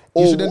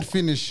 You Or shouldn't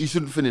finish. You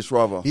shouldn't finish,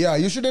 rather. Yeah,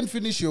 you shouldn't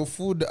finish your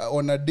food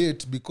on a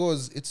date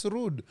because it's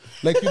rude.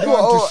 Like you don't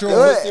Oh, want to show.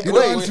 wait, you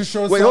wait, don't want to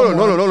show wait, hold on,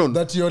 someone hold on.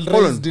 that you're Hold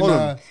on, raised hold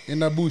on.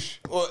 in a bush.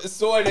 Oh,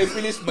 so when I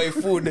finish my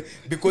food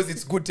because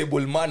it's good table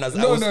manners,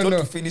 I No, was no, taught no.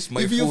 to finish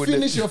my If food. you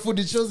finish your food,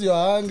 it shows you're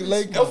hungry.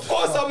 Like Of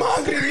course, I'm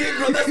hungry,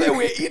 Negro. That's why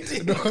we're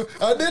eating.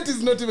 a date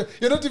is not even.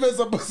 You're not even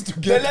supposed to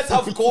Then get. let's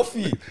have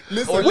coffee.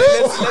 Listen, Or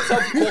let's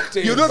have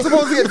cocktails. You're not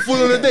supposed to get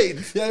full on a date.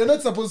 Yeah, you're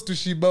not supposed to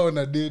shiba on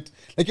a date.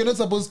 Like you're not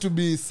supposed to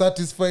be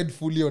satisfied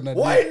fully on a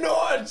Why date.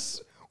 not?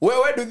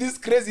 Where do these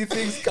crazy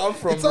things come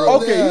from, It's bro?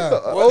 all Okay, there.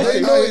 okay.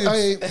 They know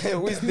it.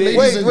 Who is Ladies dating?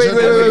 Wait, and wait,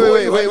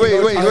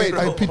 gentlemen, wait.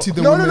 I pity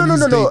the No, woman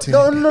he's dating.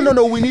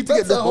 no. We need to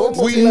That's get a whole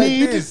the. We thing like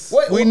need. this.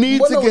 Why- We need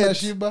what to about get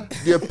Shiba?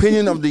 the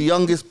opinion of the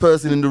youngest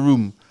person in the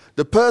room.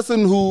 The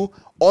person who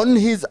on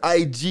his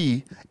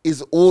IG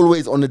is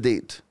always on a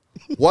date.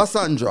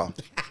 Wasandra.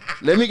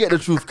 Let me get the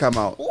truth come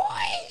out.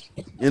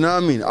 You know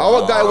what I mean?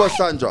 Our guy was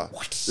Sandra.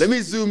 Let me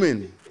zoom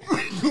in.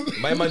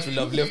 My man should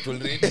have left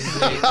already.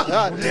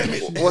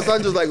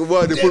 Wasandra's like,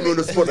 well, they put me on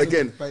the spot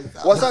again.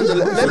 Wasandra,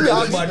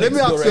 let me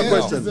ask you a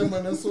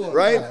question.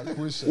 Right?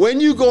 When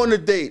you go on a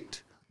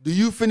date, do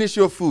you finish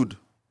your food?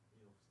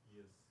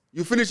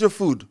 You finish your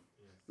food?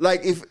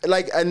 Like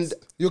and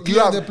You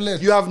clear have, the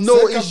plate. You have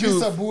no Say issue.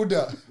 kabisa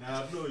Buddha.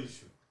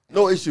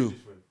 No issue.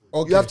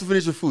 Okay. You have to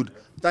finish your food.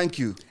 Thank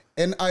you.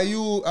 And are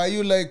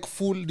you like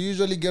full? Do you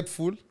usually get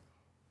full?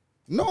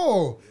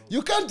 No,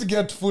 you can't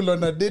get full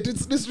on a date.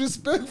 It's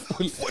disrespectful.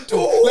 Like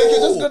you're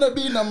just gonna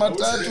be in a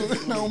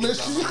matatu na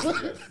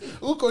umeshiba.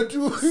 Uko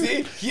tu.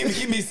 See,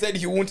 he said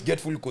he won't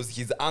get full because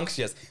he's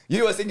anxious.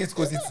 You were saying it's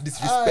because it's I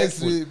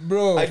disrespectful. see,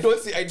 bro. I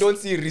don't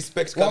see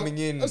respect coming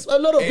in. A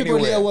lot of people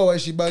anywhere. here who are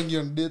shibangi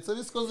on dates. So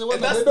it's because they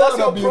want. And They that's don't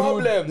your wanna be rude.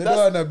 problem. They That's-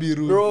 don't wanna be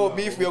rude. Bro,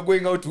 me, if we are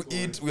going out to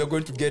eat, we are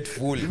going to get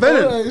full.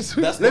 Venom, Alright.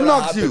 That's let me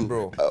not ask happen, you,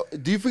 bro.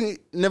 do you think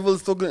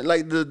Neville's talking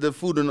like the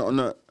food on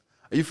a... Are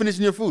you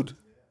finishing your food?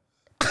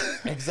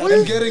 And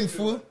getting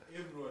full.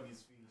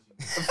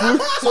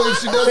 So if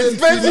she doesn't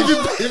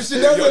finish, if she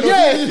doesn't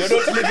You're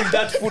not leaving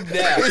that food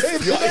there.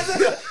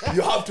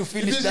 You have to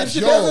finish that.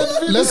 she Yo,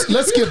 doesn't finish,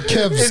 Let's get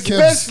Kev's.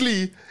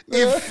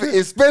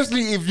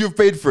 Especially if you've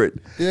paid for it.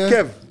 Yeah.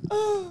 Kev,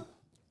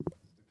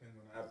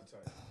 Depends on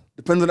the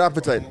depends on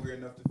appetite. appetite. If I'm hungry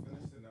enough to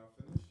finish, then I'll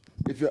finish.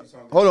 If you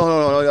hold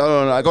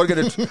on, I gotta get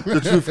the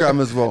truth cam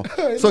as well.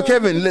 So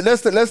Kevin,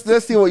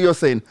 let's see what you're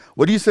saying.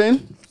 What are you saying?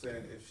 I'm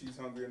saying if she's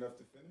hungry enough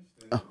to finish,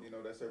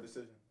 then that's her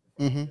decision. If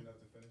I'm hungry enough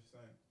to finish,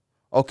 same.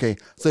 Okay,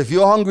 so if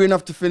you're hungry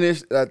enough to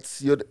finish,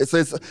 that's your. So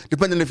it's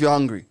depending if you're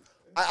hungry.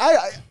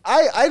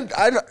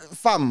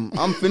 Fam,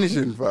 I'm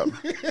finishing, fam.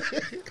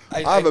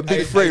 I have a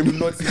big frame. I do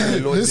not see the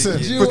logic Listen,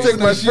 here. Protect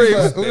my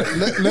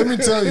frame. Let me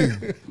tell you,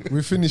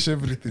 we finish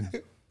everything.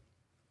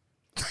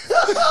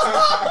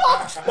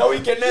 Now we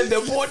can end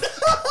the pod.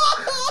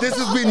 This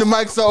has been the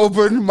mics are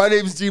open. My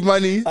name's G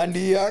Money. And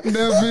the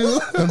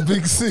Neville and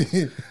Big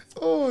C.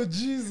 Oh,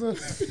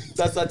 Jesus.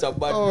 that's such a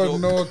bad Oh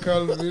joke. no,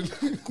 Calvin.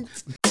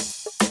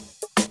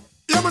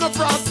 Yeah, me no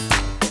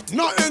frost,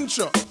 no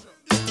intro.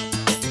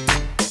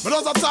 But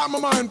those are time my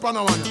mind,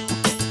 Panawana.